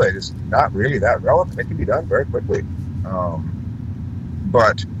you do it is not really that relevant. It can be done very quickly.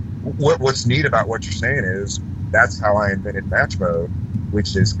 But what's neat about what you're saying is that's how I invented match mode,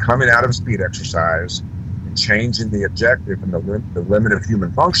 which is coming out of a speed exercise and changing the objective and the limit of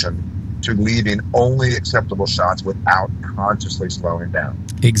human function to leaving only acceptable shots without consciously slowing down.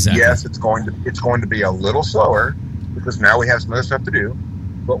 Exactly. Yes, it's going to be a little slower because now we have some other stuff to do,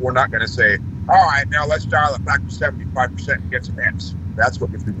 but we're not going to say, all right, now let's dial it back to 75% and get some hits. That's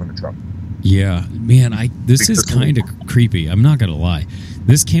what gets people into trouble. Yeah, man, this is kind of creepy. I'm not going to lie.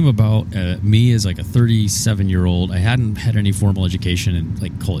 This came about me as like a 37-year-old. I hadn't had any formal education and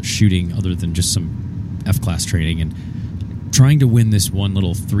like call it shooting other than just some F-class training, and trying to win this one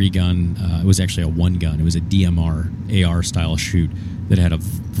little 3-gun. It was actually a 1-gun. It was a DMR AR style shoot that had a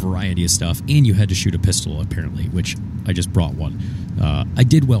variety of stuff, and you had to shoot a pistol apparently, which I just brought one. I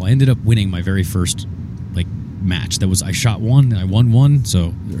did well. I ended up winning my very first like match. I shot one and I won one,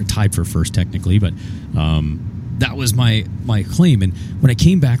 so tied for first technically, but that was my claim. And when I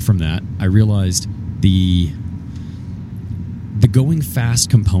came back from that, I realized the going fast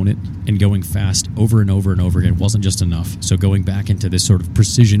component and going fast over and over and over again wasn't just enough. So going back into this sort of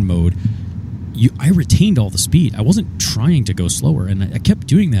precision mode, I retained all the speed. I wasn't trying to go slower, and I kept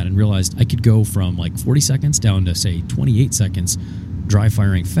doing that and realized I could go from like 40 seconds down to, say, 28 seconds dry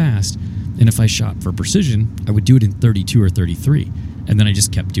firing fast. And if I shot for precision, I would do it in 32 or 33. And then I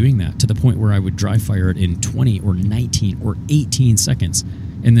just kept doing that to the point where I would dry fire it in 20 or 19 or 18 seconds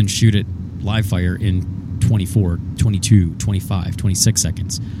and then shoot it live fire in 24, 22, 25, 26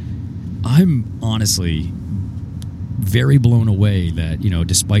 seconds. I'm honestly very blown away that,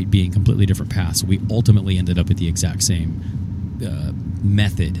 despite being completely different paths, we ultimately ended up at the exact same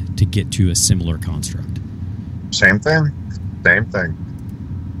method to get to a similar construct. Same thing.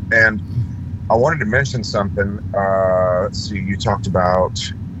 And I wanted to mention something. Let's see, you talked about.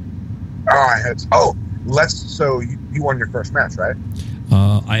 So you won your first match, right?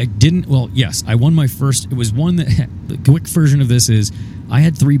 I didn't. Well, yes, I won my first. It was one that the quick version of this is I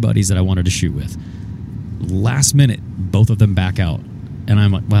had 3 buddies that I wanted to shoot with. Last minute, both of them back out, and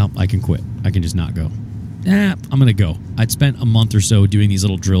I'm like, well, I can quit. I can just not go. I'm gonna go. I'd spent a month or so doing these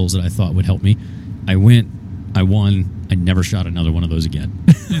little drills that I thought would help me. I went. I won. I never shot another one of those again.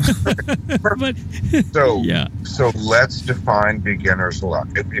 But, So let's define beginner's luck.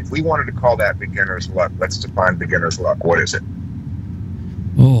 If we wanted to call that beginner's luck, let's define beginner's luck. What is it?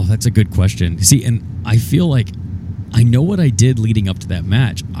 Oh, that's a good question. See, and I feel like I know what I did leading up to that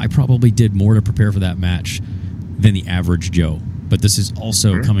match. I probably did more to prepare for that match than the average Joe. But this is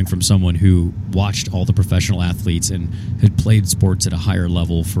also coming from someone who watched all the professional athletes and had played sports at a higher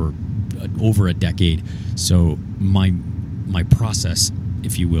level for over a decade. So my process,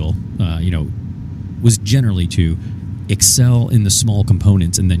 if you will, was generally to excel in the small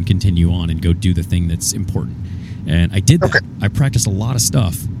components and then continue on and go do the thing that's important. And I did that. Okay. I practiced a lot of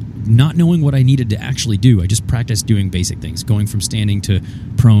stuff, not knowing what I needed to actually do. I just practiced doing basic things, going from standing to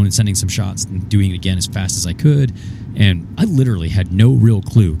prone and sending some shots and doing it again as fast as I could. And I literally had no real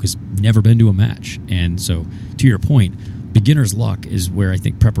clue because never been to a match. And so, to your point, beginner's luck is where I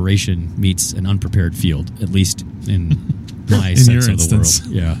think preparation meets an unprepared field, at least in my sense of the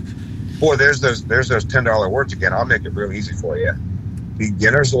world. Yeah. Boy, there's those $10 words again. I'll make it real easy for you.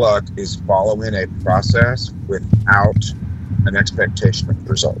 Beginner's luck is following a process without an expectation of the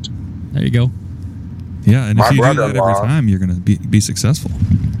result. There you go. Yeah, and if you do that every time, you're going to be successful.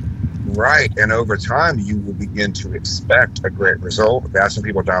 Right, and over time, you will begin to expect a great result. That's when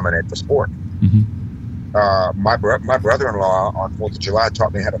people dominate the sport. Mm-hmm. My brother-in-law on 4th of July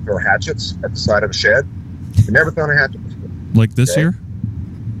taught me how to throw hatchets at the side of a shed. I've never thrown a hatchet before. Like this year?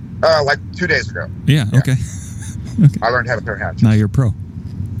 Like 2 days ago. Yeah. Okay. I learned how to throw hatchets. Now you're pro.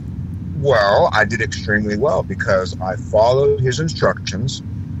 Well, I did extremely well because I followed his instructions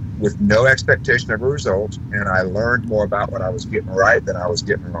with no expectation of a result, and I learned more about what I was getting right than I was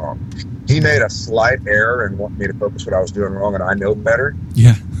getting wrong. He made a slight error and wanted me to focus what I was doing wrong, and I know better.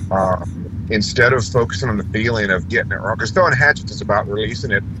 Yeah. Instead of focusing on the feeling of getting it wrong, because throwing hatchets is about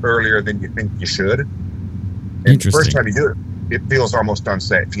releasing it earlier than you think you should. And the first time you do it, it feels almost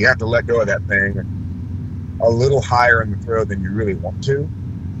unsafe. You have to let go of that thing a little higher in the throw than you really want to.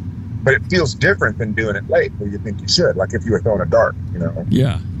 But it feels different than doing it late where you think you should, like if you were throwing a dart,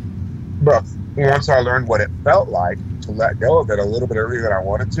 Yeah. But once I learned what it felt like to let go of it a little bit earlier than I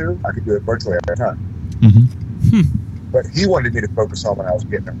wanted to, I could do it virtually every time. Mm-hmm. But he wanted me to focus on when I was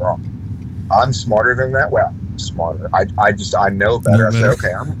getting it wrong. I'm smarter than that. Well, smarter. I know better. I said,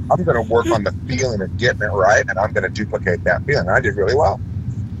 okay, I'm going to work on the feeling of getting it right, and I'm going to duplicate that feeling. I did really well.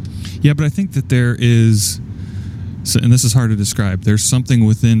 Yeah, but I think that there is, and this is hard to describe, there's something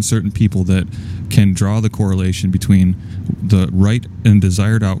within certain people that can draw the correlation between the right and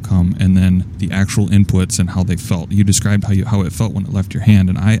desired outcome and then the actual inputs and how they felt. You described how it felt when it left your hand,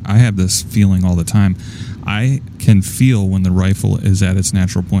 and I have this feeling all the time. I can feel when the rifle is at its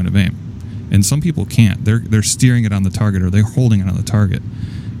natural point of aim, and some people can't. They're steering it on the target or they're holding it on the target,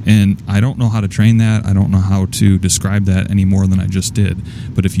 and I don't know how to train that. I don't know how to describe that any more than I just did.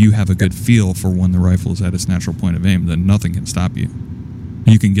 But if you have a good feel for when the rifle is at its natural point of aim, then nothing can stop you.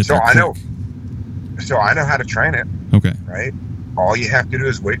 You can get there quick. So I know how to train it. Okay. Right? All you have to do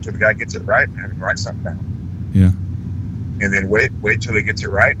is wait till the guy gets it right and have him write something down. Yeah. And then wait till he gets it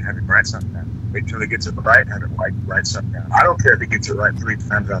right and have him write something down. Wait till he gets it right and have him write something down. I don't care if he gets it right 3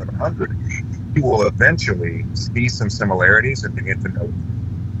 times out of 100. He will eventually see some similarities and begin to know.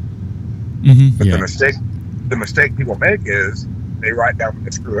 Mm-hmm. But the mistake people make is they write down when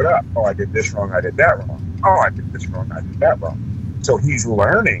they screw it up. Oh, I did this wrong. I did that wrong. Oh, I did this wrong. I did that wrong. So he's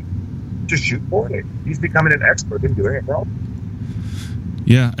learning to shoot 40. He's becoming an expert in doing it wrong.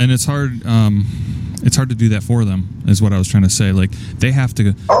 Yeah, and it's hard. It's hard to do that for them, is what I was trying to say. Like, they have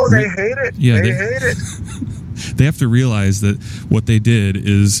to. Oh, they hate it. Yeah, they hate it. They have to realize that what they did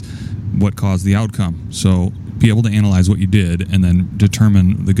is what caused the outcome. So be able to analyze what you did and then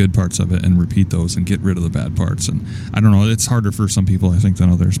determine the good parts of it and repeat those and get rid of the bad parts. And I don't know, it's harder for some people, I think, than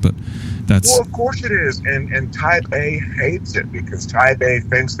others, but that's... Well, of course it is. And Type A hates it because Type A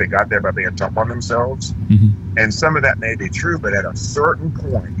thinks they got there by being tough on themselves. Mm-hmm. And some of that may be true, but at a certain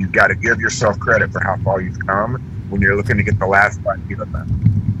point, you've got to give yourself credit for how far you've come when you're looking to get the last fight even better.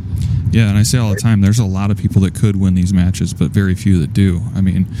 Yeah, and I say all the time, there's a lot of people that could win these matches, but very few that do. I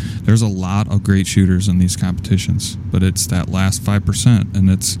mean, there's a lot of great shooters in these competitions, but it's that last 5%, and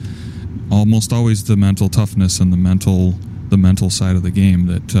it's almost always the mental toughness and the mental side of the game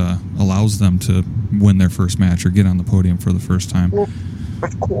that allows them to win their first match or get on the podium for the first time. Well,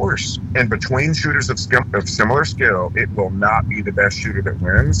 of course. And between shooters of similar skill, it will not be the best shooter that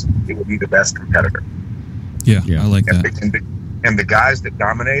wins. It will be the best competitor. Yeah. I like that. And the guys that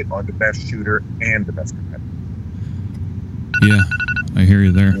dominate are the best shooter and the best competitor. Yeah, I hear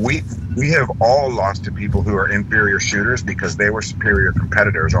you there. We have all lost to people who are inferior shooters because they were superior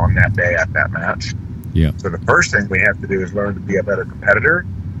competitors on that day at that match. Yeah. So the first thing we have to do is learn to be a better competitor,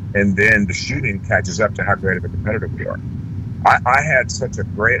 and then the shooting catches up to how great of a competitor we are. I had such a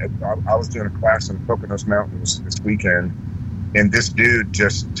great... I was doing a class in Poconos Mountains this weekend, And this dude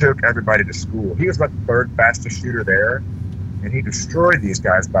just took everybody to school. He was like the third fastest shooter there, and he destroyed these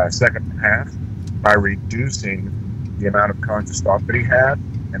guys by a second and a half by reducing the amount of conscious thought that he had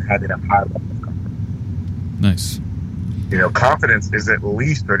and having a high level of confidence. Nice. You know, confidence is at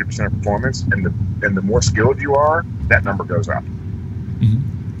least 30% of performance, and the more skilled you are, that number goes up. Mm-hmm.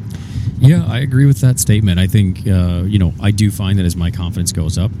 Yeah, I agree with that statement. I think, I do find that as my confidence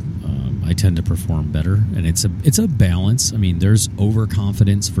goes up, I tend to perform better, and it's a balance. I mean, there's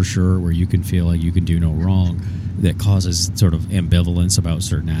overconfidence for sure, where you can feel like you can do no wrong, that causes sort of ambivalence about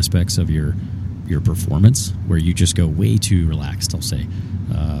certain aspects of your performance, where you just go way too relaxed, I'll say.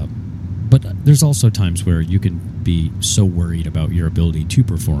 But there's also times where you can be so worried about your ability to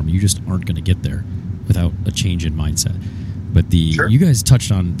perform, you just aren't going to get there without a change in mindset. But Sure. You guys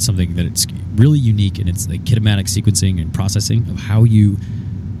touched on something that it's really unique, and it's the kinematic sequencing and processing of how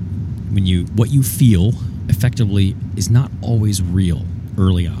what you feel effectively is not always real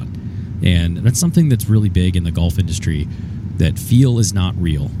early on. And that's something that's really big in the golf industry, that feel is not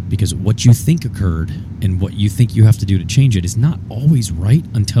real, because what you think occurred and what you think you have to do to change it is not always right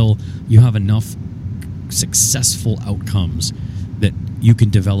until you have enough successful outcomes that you can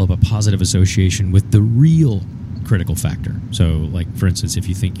develop a positive association with the real critical factor. So, like, for instance, if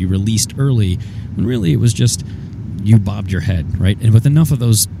you think you released early, when really it was just you bobbed your head, right? And with enough of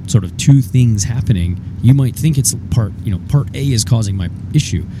those sort of two things happening, you might think it's part A is causing my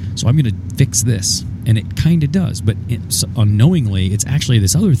issue, so I'm going to fix this. And it kind of does, but unknowingly, it's actually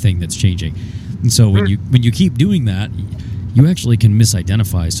this other thing that's changing. And so when you keep doing that, you actually can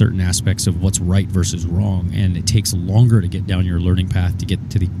misidentify certain aspects of what's right versus wrong, and it takes longer to get down your learning path to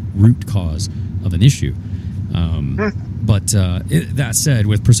get to the root cause of an issue. But that said,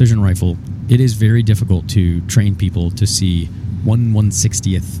 with precision rifle, it is very difficult to train people to see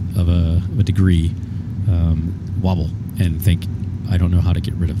 1/160th of a degree wobble and think, I don't know how to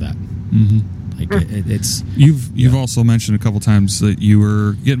get rid of that. Mm-hmm. It's you've also mentioned a couple times that you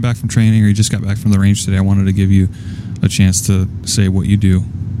were getting back from training, or you just got back from the range today. I wanted to give you a chance to say what you do.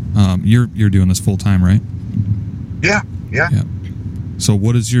 You're doing this full time, right? Yeah. So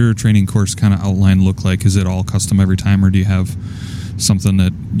what does your training course kind of outline look like? Is it all custom every time, or do you have something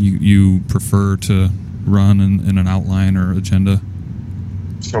that you prefer to run in an outline or agenda?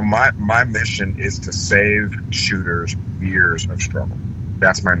 So my mission is to save shooters years of struggle.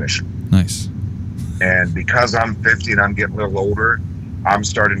 That's my mission. Nice. And because I'm 50 and I'm getting a little older, I'm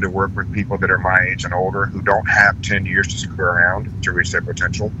starting to work with people that are my age and older who don't have 10 years to screw around to reach their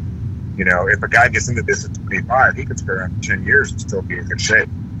potential. You know, if a guy gets into this at 25, he could screw around for 10 years and still be in good shape.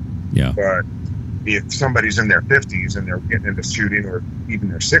 Yeah. But if somebody's in their 50s and they're getting into shooting, or even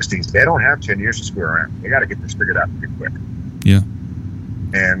their 60s, they don't have 10 years to screw around. They got to get this figured out pretty quick. Yeah.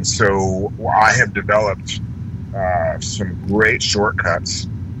 And so I have developed some great shortcuts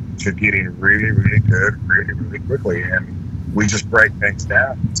to getting really, really good really, really quickly. And we just break things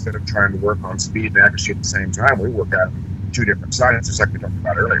down. Instead of trying to work on speed and accuracy at the same time, we work out two different sides, just like we talked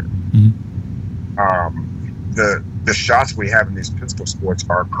about earlier. Mm-hmm. The shots we have in these pistol sports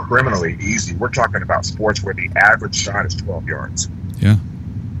are criminally easy. We're talking about sports where the average shot is 12 yards. Yeah.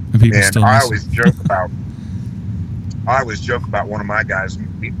 And I always joke about one of my guys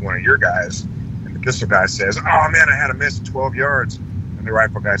meeting one of your guys, and the pistol guy says, "Oh man, I had a miss at 12 yards." And the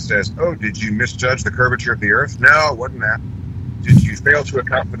rifle guy says, "Oh, did you misjudge the curvature of the earth?" "No, it wasn't that." "Did you fail to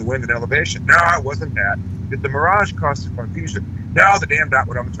account for the wind and elevation?" "No, it wasn't that." "Did the mirage cause some confusion?" "No, the damn dot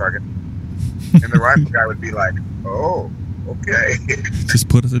went on the target." And the rifle guy would be like, "Oh, okay." Just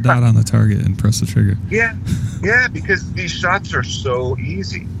put the dot on the target and press the trigger. Yeah, because these shots are so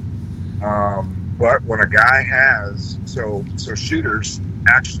easy. But when a guy has, so shooters,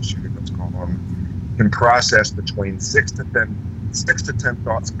 action shooters, let's call them, can process between 6 to 10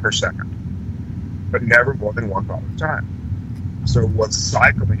 thoughts per second, but never more than one thought at a time. So what's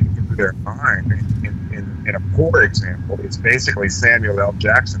cycling through their mind in a poor example is basically Samuel L.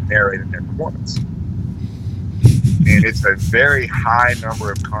 Jackson narrating their performance. And it's a very high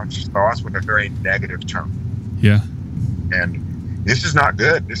number of conscious thoughts with a very negative tone. Yeah. And this is not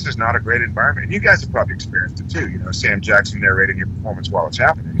good. This is not a great environment. And you guys have probably experienced it too. You know, Sam Jackson narrating your performance while it's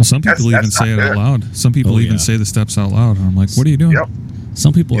happening. Well, some people even say it out loud. Some people even say the steps out loud. And I'm like, what are you doing? Yep.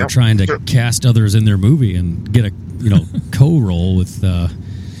 Some people are trying to cast others in their movie and get a co-role with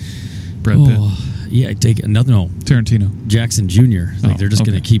Brad Pitt. Yeah, take another Tarantina. Jackson Jr. Like they're just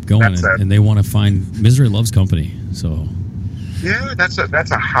going to keep going, and they want to find misery loves company. So yeah, that's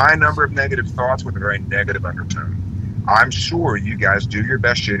a high number of negative thoughts with a very negative undertone. I'm sure you guys do your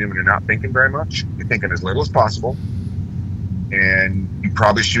best shooting when you're not thinking very much. You're thinking as little as possible, and you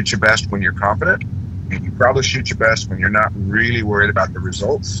probably shoot your best when you're confident. And you probably shoot your best when you're not really worried about the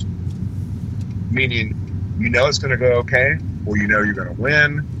results. Meaning, you know it's going to go okay, or you know you're going to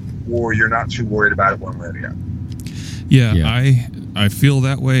win, or you're not too worried about it one way or the other. Yeah. I feel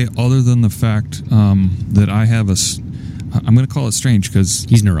that way, other than the fact that I have I'm going to call it strange because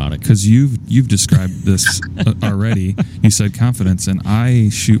he's neurotic. Because you've described this already. You said confidence, and I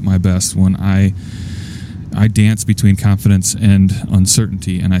shoot my best when I dance between confidence and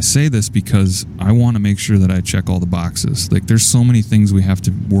uncertainty. And I say this because I want to make sure that I check all the boxes. Like, there's so many things we have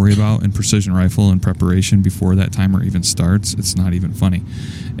to worry about in precision rifle and preparation before that timer even starts. It's not even funny.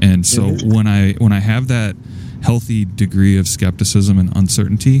 And so when I have that healthy degree of skepticism and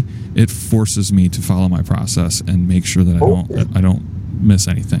uncertainty, it forces me to follow my process and make sure that I don't miss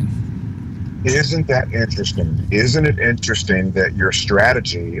anything. Isn't that interesting? Isn't it interesting that your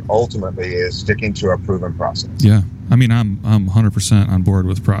strategy ultimately is sticking to a proven process? Yeah. I mean, I'm 100% on board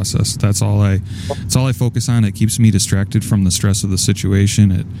with process. That's all I focus on. It keeps me distracted from the stress of the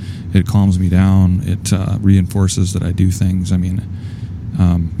situation. It calms me down. It reinforces that I do things. I mean,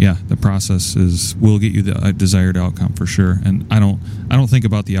 the process will get you the desired outcome for sure. And I don't think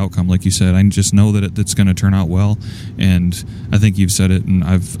about the outcome like you said. I just know that it's going to turn out well. And I think you've said it, and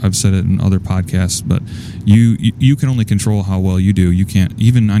I've said it in other podcasts. But you can only control how well you do. You can't,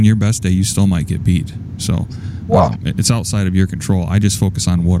 even on your best day, you still might get beat. So it's outside of your control. I just focus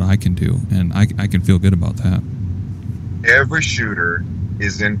on what I can do, and I can feel good about that. Every shooter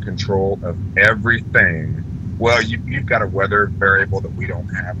is in control of everything. Well, you've got a weather variable that we don't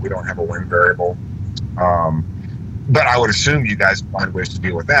have. We don't have a wind variable. But I would assume you guys find ways to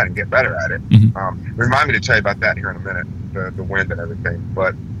deal with that and get better at it. Mm-hmm. Remind me to tell you about that here in a minute, the wind and everything.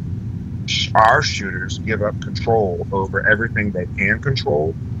 But our shooters give up control over everything they can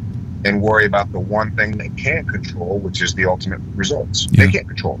control and worry about the one thing they can't control, which is the ultimate results. Yeah. They can't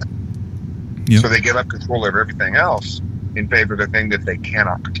control it. Yep. So they give up control over everything else in favor of the thing that they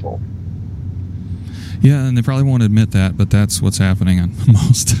cannot control. Yeah, and they probably won't admit that, but that's what's happening on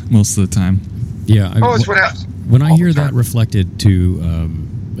most of the time. Yeah. It's what happens. When I hear that reflected to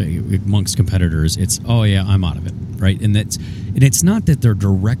amongst competitors, it's, oh yeah, I'm out of it, right? And it's not that they're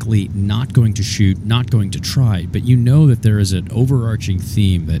directly not going to shoot, not going to try, but you know that there is an overarching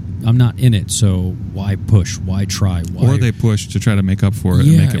theme that I'm not in it, so why push? Why try? Or they push to try to make up for it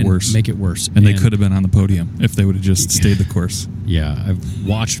and make it worse. Make it worse. And they could have been on the podium if they would have just stayed the course. Yeah, I've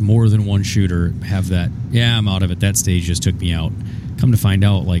watched more than one shooter have that, I'm out of it, that stage just took me out. Come to find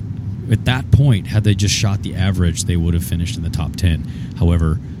out, like, at that point, had they just shot the average, they would have finished in the top 10.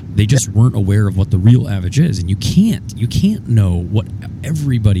 However, they just weren't aware of what the real average is, and you can't know what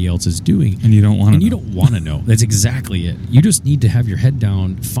everybody else is doing, and you don't want to. And you don't want to know. That's exactly it. You just need to have your head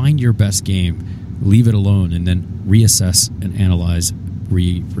down, find your best game, leave it alone, and then reassess and analyze,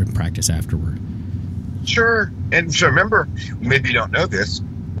 practice afterward. Sure. And so remember, maybe you don't know this,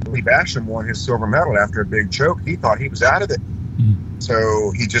 Lee Basham won his silver medal after a big choke. He thought he was out of it.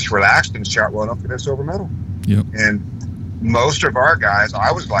 So he just relaxed and shot well enough to get a silver medal. Yep. And most of our guys,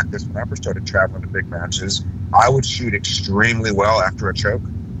 I was like this when I first started traveling to big matches. I would shoot extremely well after a choke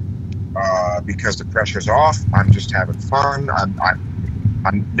because the pressure's off. I'm just having fun.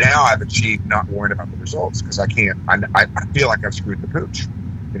 I'm now I've achieved not worrying about the results because I feel like I've screwed the pooch,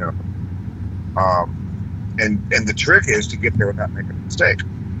 you know. And the trick is to get there without making a mistake.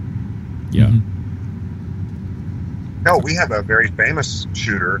 Yeah. Mm-hmm. No, we have a very famous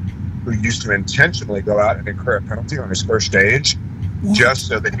shooter who used to intentionally go out and incur a penalty on his first stage just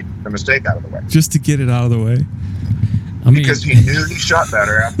so that he could get the mistake out of the way. Just to get it out of the way? Because he knew he shot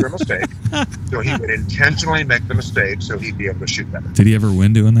better after a mistake, so he would intentionally make the mistake so he'd be able to shoot better. Did he ever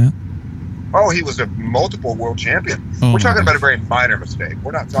win doing that? Oh, he was a multiple world champion. We're talking about a very minor mistake.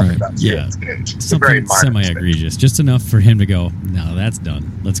 We're not talking about stage. It's something very minor semi-egregious, just enough for him to go, no, that's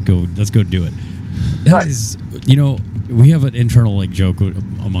done. Let's go do it. That is, we have an internal joke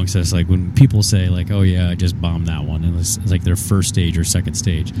amongst us, like when people say like, oh yeah, I just bombed that one, and it's like their first stage or second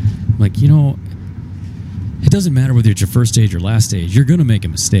stage. I'm like, it doesn't matter whether it's your first stage or last stage, you're going to make a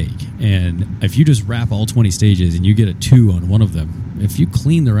mistake. And if you just wrap all 20 stages and you get a 2 on one of them, if you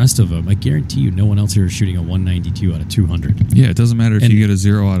clean the rest of them, I guarantee you no one else here is shooting a 192 out of 200. Yeah, it doesn't matter if you get a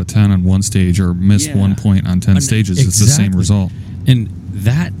 0 out of 10 on one stage or miss 1 point on 10 stages. It's the same result. And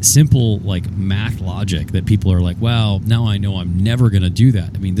that simple math logic that people are like, well, now I know I'm never going to do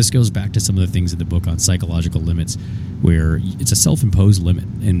that. I mean, this goes back to some of the things in the book on psychological limits, where it's a self-imposed limit,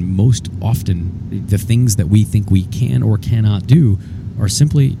 and most often the things that we think we can or cannot do are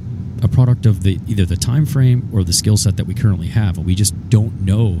simply a product of either the time frame or the skill set that we currently have, and we just don't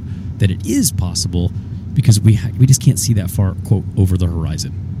know that it is possible because we just can't see that far, quote, over the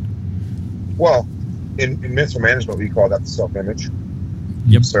horizon. Well, in mental management, we call that the self-image.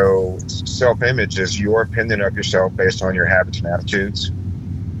 Yep. So self-image is your opinion of yourself based on your habits and attitudes.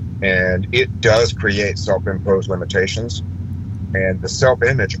 And it does create self-imposed limitations. And the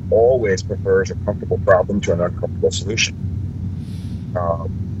self-image always prefers a comfortable problem to an uncomfortable solution.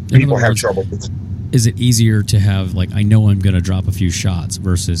 People have trouble with it. Is it easier to have, like, I know I'm going to drop a few shots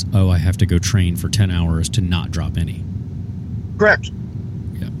versus, I have to go train for 10 hours to not drop any? Correct.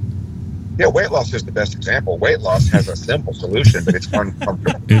 Yeah. Yeah, weight loss is the best example. Weight loss has a simple solution, but it's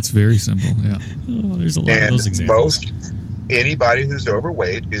uncomfortable. It's very simple, yeah. There's a lot of those examples. Anybody who's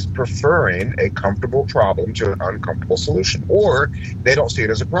overweight is preferring a comfortable problem to an uncomfortable solution, or they don't see it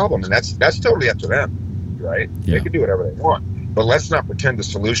as a problem, and that's totally up to them, right? Yeah. They can do whatever they want, but let's not pretend the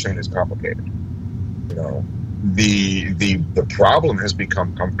solution is complicated. You know, the problem has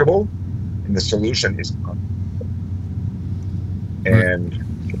become comfortable, and the solution is uncomfortable. And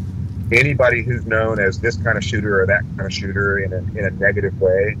anybody who's known as this kind of shooter or that kind of shooter in a negative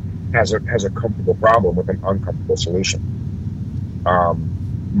way has a comfortable problem with an uncomfortable solution.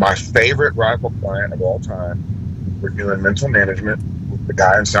 My favorite rifle client of all time, we're doing mental management with the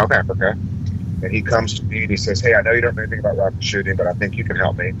guy in South Africa, and he comes to me and he says, "Hey, I know you don't know anything about rifle shooting, but I think you can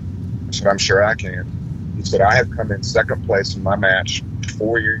help me." I said, "I'm sure I can." He said, "I have come in second place in my match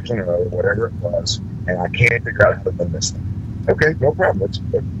 4 years in a row, whatever it was, and I can't figure out how to win this thing." Okay, no problem.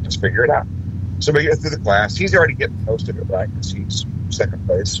 Let's figure it out. So we get through the class. He's already getting most of it right because he's second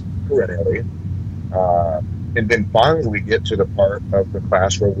place perennially. And then finally we get to the part of the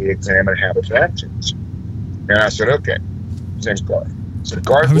class where we examine habits and attitudes. And I said, "Okay, his name's Garth." So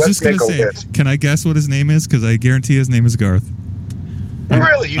Garth, let's make a list. Can I guess what his name is? Because I guarantee his name is Garth.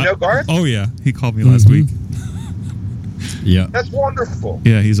 Really? You know Garth? Oh, yeah. He called me last week. Yeah. That's wonderful.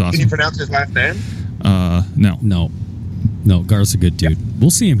 Yeah, he's awesome. Can you pronounce his last name? No, Garth's a good dude. Yeah.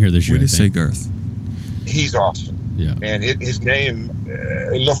 We'll see him here this year. We just say Garth. He's awesome. Yeah. And his name,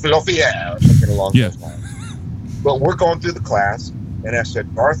 Lafayette, or something along those lines. But we're going through the class, and I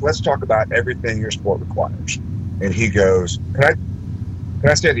said, "Garth, let's talk about everything your sport requires." And he goes, Can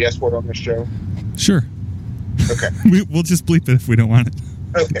I say the S word on this show? Sure. Okay. We'll just bleep it if we don't want it.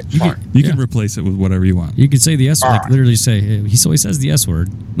 Okay, fine. You can replace it with whatever you want. You can say the S word, literally say, he always says the S word.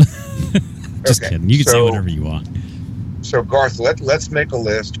 Just kidding. You can say whatever you want. So, Garth, let's make a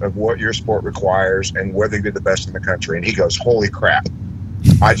list of what your sport requires and whether you're the best in the country. And he goes, "Holy crap,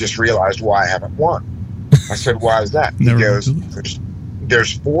 I just realized why I haven't won." I said, "Why is that?" He goes,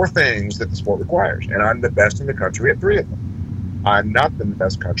 "There's 4 things that the sport requires, and I'm the best in the country at 3 of them. I'm not the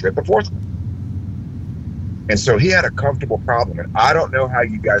best country at the 4th one." And so he had a comfortable problem. And I don't know how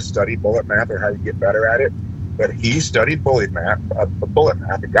you guys study bullet math or how you get better at it, but he studied bullet math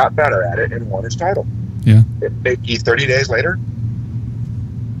and got better at it and won his title. Yeah. Maybe 30 days later.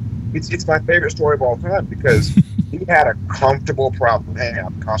 It's my favorite story of all time because he had a comfortable problem. Hey,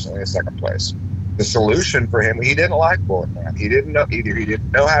 I'm constantly in second place. The solution for him, he didn't like bullet math. He didn't know either. He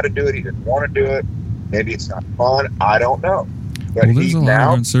didn't know how to do it. He didn't want to do it. Maybe it's not fun. I don't know. But there's a lot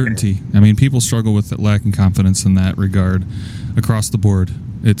of uncertainty. I mean, people struggle with lacking confidence in that regard across the board.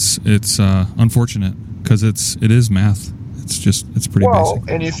 It's unfortunate because it is math. It's pretty basic.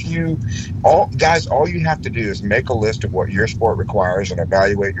 And if all you have to do is make a list of what your sport requires and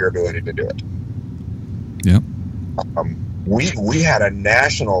evaluate your ability to do it. Yep. We had a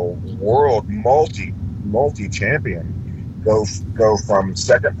national world multi champion go from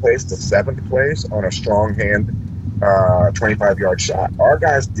second place to 7th place on a strong hand 25-yard shot. Our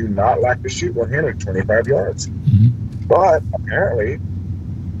guys do not like to shoot one-handed 25 yards. Mm-hmm. But apparently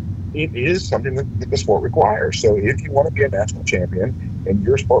it is something that the sport requires. So if you want to be a national champion and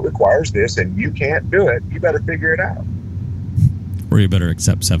your sport requires this and you can't do it, you better figure it out. Or you better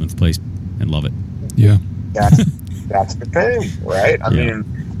accept 7th place and love it. Yeah. That's the thing, right? I mean,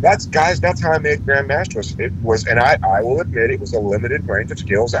 that's how I made Grand Master. It was, and I will admit it was a limited range of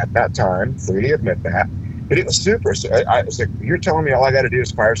skills at that time, freely admit that. But it was super. So I was like, you're telling me all I got to do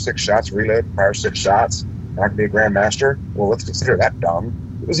is fire 6 shots, reload, fire 6 shots, and I can be a Grand Master? Well, let's consider that dumb.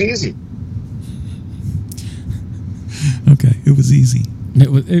 It was easy. Okay, it was easy. It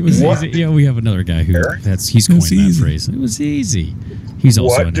was easy. Yeah, we have another guy who he's coined that phrase. It was easy. He's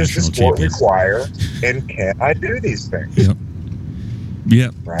also a national champion. What does the sport require, and can I do these things?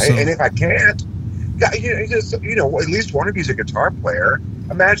 Yep. Right. So, and if I can't, at least one of you's a guitar player.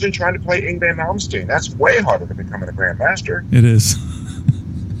 Imagine trying to play Yngwie Malmsteen. That's way harder than becoming a Grand Master. It is.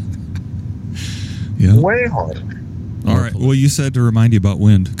 Way harder. All right. Well, you said to remind you about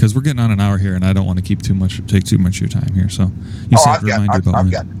wind because we're getting on an hour here, and I don't want to take too much of your time here. So you said to remind you about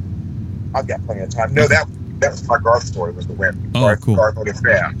wind. I've got plenty of time. No, that was my Garth story. Was the wind? Oh, cool. Garth would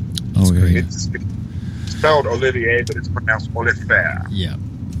have Oh, yeah. spelled Olivier, but it's pronounced Olivier. Yeah.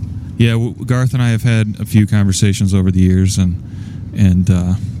 Yeah, Garth and I have had a few conversations over the years, and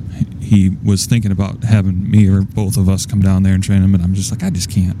he was thinking about having me or both of us come down there and train him, and I'm just like, I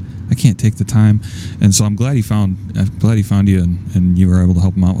can't take the time. And so I'm glad he found you, and you were able to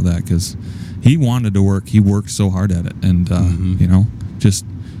help him out with that, because he wanted to work. He worked so hard at it, and you know, just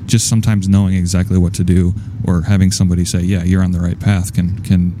sometimes knowing exactly what to do, or having somebody say, yeah, you're on the right path,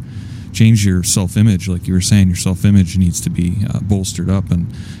 can change your self-image. Like you were saying, your self-image needs to be bolstered up, and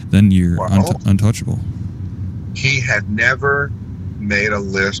then you're untouchable. He had never made a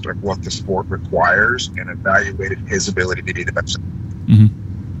list of what the sport requires and evaluated his ability to be the best. Mm-hmm.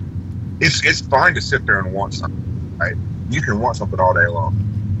 It's fine to sit there and want something, right? You can want something all day long,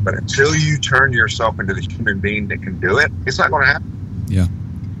 but until you turn yourself into the human being that can do it, it's not going to happen. Yeah.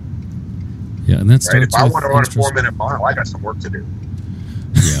 Yeah, and that's right. If I want to run a 4-minute mile, I got some work to do.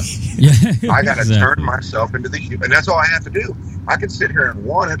 Yeah. Yeah. I got to turn myself into the human, and that's all I have to do. I can sit here and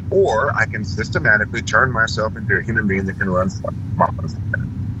want it, or I can systematically turn myself into a human being that can run 4 miles.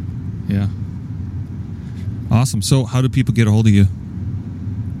 Yeah. Awesome. So how do people get a hold of you?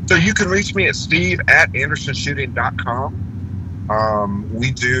 So you can reach me at steve@andersonshooting.com.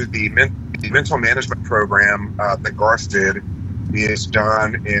 We do the mental management program that Garth did. Is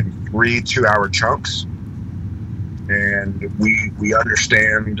done in 3 2-hour chunks. And we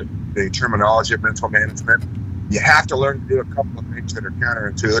understand the terminology of mental management. You have to learn to do a couple of things that are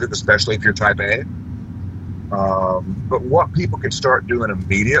counterintuitive, especially if you're type A. But what people can start doing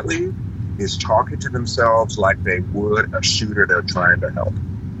immediately is talking to themselves like they would a shooter they're trying to help.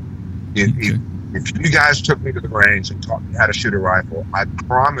 If you guys took me to the range and taught me how to shoot a rifle, I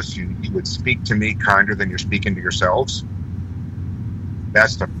promise you would speak to me kinder than you're speaking to yourselves.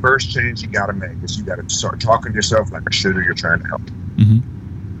 That's the first change you got to make, is you got to start talking to yourself like a shooter you're trying to help. Mm-hmm.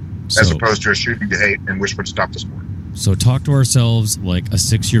 As opposed to a shooter you hate and wish would stop the sport. So talk to ourselves like a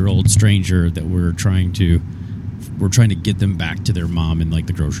 6-year-old stranger that we're trying to get them back to their mom in like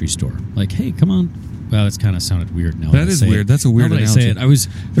the grocery store. Like, hey, come on. Well, that's kind of sounded weird now. That is weird. That's a weird analogy. I'm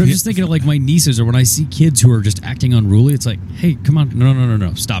just thinking of like my nieces, or when I see kids who are just acting unruly, it's like, hey, come on.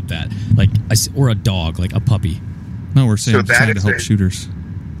 No. Stop that. Like, or a dog, like a puppy. No, we're saying trying to help shooters.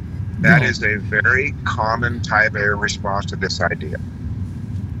 That is a very common type A response to this idea.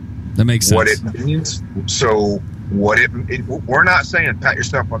 That makes sense. What it means. So we're not saying pat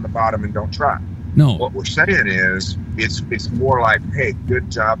yourself on the bottom and don't try. No. What we're saying is it's more like, hey,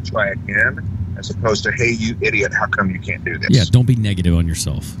 good job, try again, as opposed to, hey, you idiot, how come you can't do this? Yeah, don't be negative on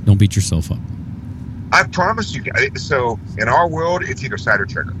yourself. Don't beat yourself up. I promise you. So in our world, it's either sight or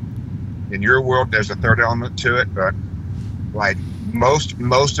trigger. In your world, there's a third element to it, but like most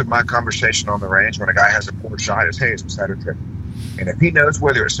of my conversation on the range when a guy has a poor shot is, hey, it's sight or trigger. And if he knows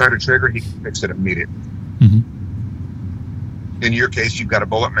whether it's sight or trigger, he can fix it immediately. Mm-hmm. In your case, you've got a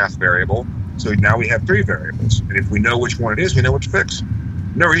bullet math variable, so now we have 3 variables. And if we know which one it is, we know what to fix.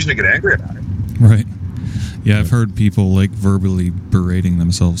 No reason to get angry about it. Right. Yeah, I've heard people like verbally berating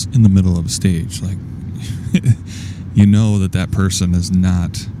themselves in the middle of a stage. Like, you know that person is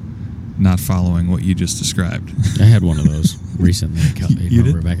not following what you just described. I had one of those recently. You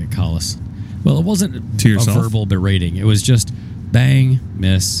did? Back at Collis. Well, it wasn't to yourself? A verbal berating. It was just bang,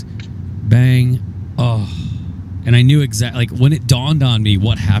 miss, bang, oh. And I knew exactly, like, when it dawned on me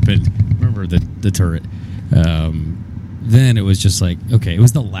what happened, remember the turret, then it was just like, okay, it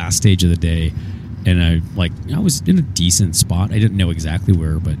was the last stage of the day, and I was in a decent spot. I didn't know exactly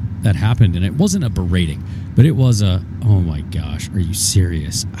where, but that happened, and it wasn't a berating, but it was a, oh my gosh, are you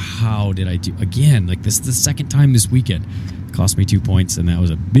serious? How did I do again? Like, this is the second time this weekend. It cost me 2 points, and that was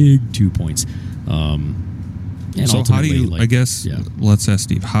a big 2 points. So how do you? Like, I guess let's ask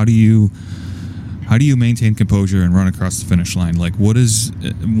Steve. How do you maintain composure and run across the finish line? Like, what is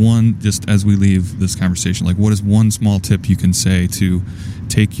one, just as we leave this conversation, like, what is one small tip you can say to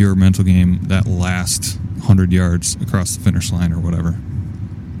take your mental game that last 100 yards across the finish line or whatever?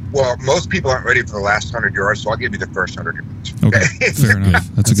 Well, most people aren't ready for the last 100 yards, so I'll give you the first 100 yards. Okay, fair enough.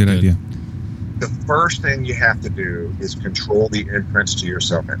 That's a good idea. The first thing you have to do is control the inference to your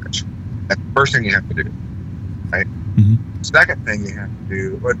self-image. That's the first thing you have to do, right? Mm-hmm. Second thing you have to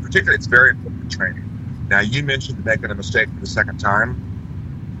do, but particularly it's very important in training. Now, you mentioned making a mistake for the second time.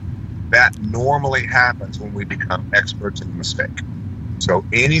 That normally happens when we become experts in a mistake. So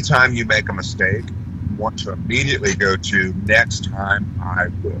anytime you make a mistake, you want to immediately go to next time I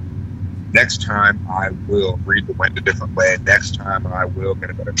will. Next time I will read the wind a different way. Next time I will get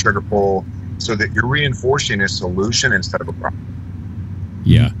a better trigger pull, so that you're reinforcing a solution instead of a problem.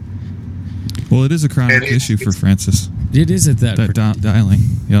 Yeah. Well, it is a chronic issue for Francis. It is at that dialing.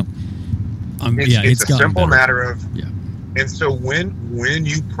 Yep. It's a simple matter of. Yeah. And so when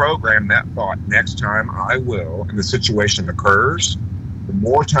you program that thought, next time I will, and the situation occurs, the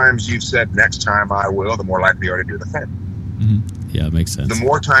more times you've said next time I will, the more likely you are to do the thing. Mm-hmm. Yeah, it makes sense. The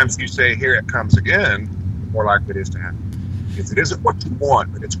more times you say here it comes again, the more likely it is to happen. Because it isn't what you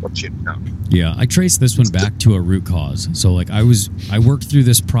want, but it's what you know. Yeah, I traced this one back to a root cause. So like I worked through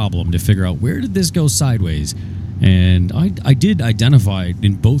this problem to figure out where did this go sideways. And I did identify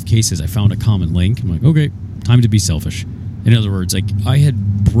in both cases. I found a common link. I'm like, okay, time to be selfish. In other words, like I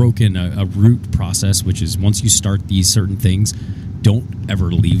had broken a root process, which is once you start these certain things, don't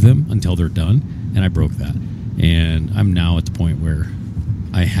ever leave them until they're done. And I broke that. And I'm now at the point where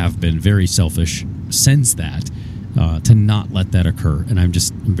I have been very selfish since that to not let that occur. And I'm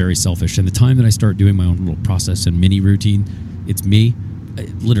very selfish. And the time that I start doing my own little process and mini routine, it's me.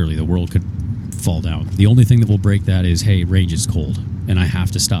 Literally, the world could fall down. The only thing that will break that is, hey, range is cold. And I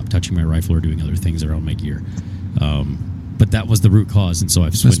have to stop touching my rifle or doing other things around my gear. But that was the root cause, and so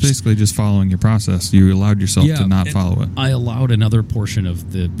I've switched. That's basically just following your process. You allowed yourself to not follow it. I allowed another portion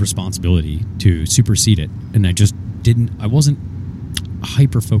of the responsibility to supersede it, and I wasn't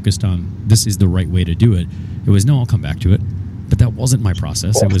hyper-focused on this is the right way to do it. It was, no, I'll come back to it. But that wasn't my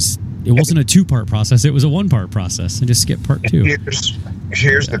process. It wasn't a two-part process. It was a one-part process. I just skipped part two.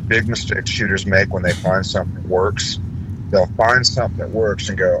 Here's the big mistake shooters make when they find something that works. They'll find something that works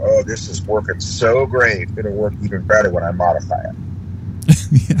and go, oh, this is working so great, it'll work even better when I modify it.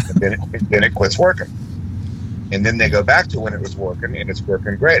 Yeah. And then it quits working. And then they go back to when it was working, and it's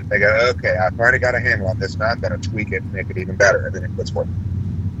working great. They go, okay, I finally got a handle on this, now I'm going to tweak it and make it even better, and then it quits working.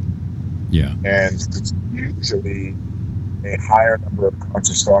 Yeah. And it's usually a higher number of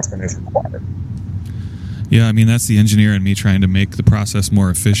conscious thoughts than is required. Yeah, I mean, that's the engineer in me trying to make the process more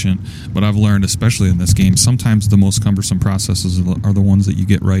efficient. But I've learned, especially in this game, sometimes the most cumbersome processes are the ones that you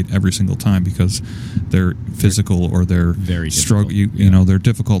get right every single time because they're physical or they're very struggle. You know, they're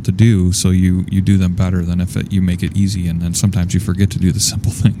difficult to do, so you do them better than if you make it easy. And then sometimes you forget to do the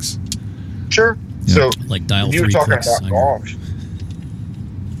simple things. Sure. Yeah. So, like dial when you were 3 talking clicks about golf,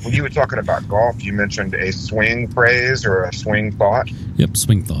 when you were talking about golf, you mentioned a swing phrase or a swing thought. Yep,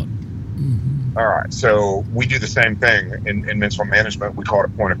 swing thought. All right, so we do the same thing in mental management. We call it a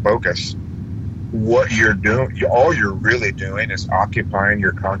point of focus. What you're doing, all you're really doing is occupying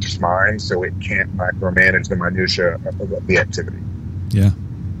your conscious mind so it can't micromanage the minutia of the activity. Yeah.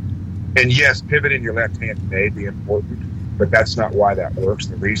 And yes, pivoting your left hand may be important, but that's not why that works.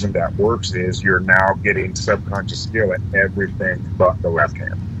 The reason that works is you're now getting subconscious skill at everything but the left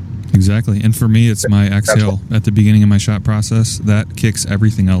hand. Exactly. And for me, it's my exhale at the beginning of my shot process. That kicks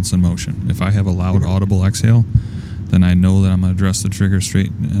everything else in motion. If I have a loud, audible exhale, then I know that I'm going to address the trigger straight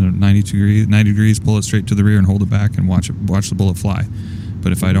at 90 degrees, pull it straight to the rear and hold it back and watch the bullet fly.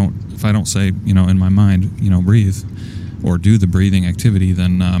 But if I don't say, in my mind, breathe or do the breathing activity,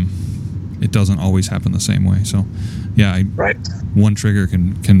 then it doesn't always happen the same way. So, yeah, one trigger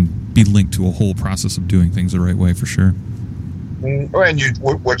can be linked to a whole process of doing things the right way for sure. And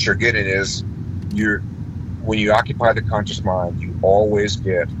what you're getting is when you occupy the conscious mind, you always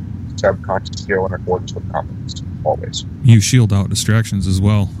get subconscious skill in accordance with competence. Always. You shield out distractions as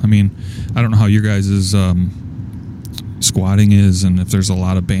well. I mean, I don't know how your guys' squatting is and if there's a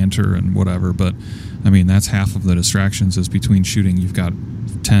lot of banter and whatever, but I mean, that's half of the distractions is between shooting. You've got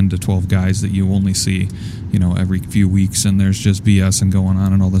 10 to 12 guys that you only see, every few weeks, and there's just BS and going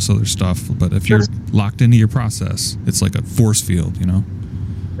on and all this other stuff. But if you're locked into your process, it's like a force field, Are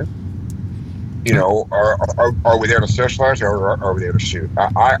we there to socialize or are we there to shoot?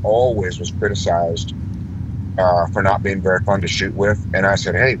 I always was criticized for not being very fun to shoot with, and I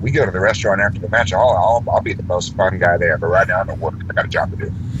said, hey, we go to the restaurant after the match, I'll be the most fun guy there, but right now I'm at work. I got a job to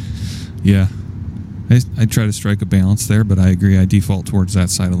do. Yeah. I try to strike a balance there, but I agree. I default towards that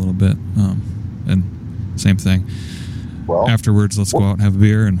side a little bit. And same thing. Well, afterwards, let's go out and have a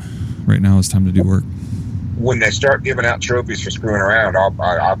beer, and right now it's time to do work. When they start giving out trophies for screwing around,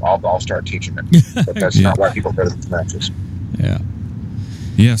 I'll start teaching them. But that's not why people go to these matches. Yeah.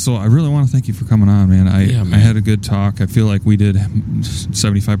 Yeah, so I really want to thank you for coming on, man. I had a good talk. I feel like we did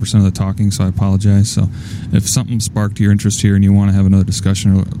 75% of the talking, so I apologize. So if something sparked your interest here and you want to have another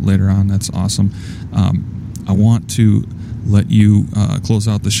discussion later on, that's awesome. I want to let you close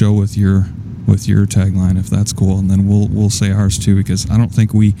out the show with your tagline, if that's cool, and then we'll say ours too, because I don't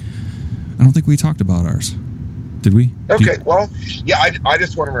think we talked about ours. Did we? Okay, I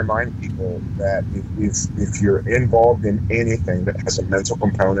just want to remind people that if you're involved in anything that has a mental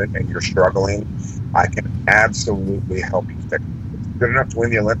component and you're struggling, I can absolutely help you fix it. It's good enough to win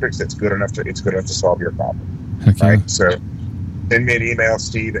the Olympics. It's good enough to solve your problem. Heck yeah. Right? So send me an email,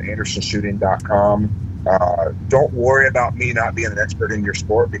 steve@andersonshooting.com. Don't worry about me not being an expert in your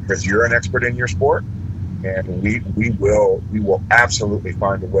sport, because you're an expert in your sport, and we will absolutely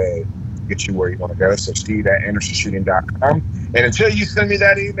find a way to get you where you want to go. So steve@andersonshooting.com. And until you send me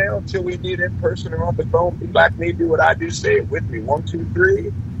that email, until we meet in person or on the phone, be like me, do what I do, say it with me. 1, 2,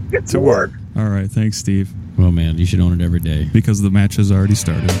 3, get to work. All right, thanks, Steve. Well, man, you should own it every day. Because the match has already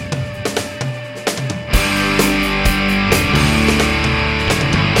started.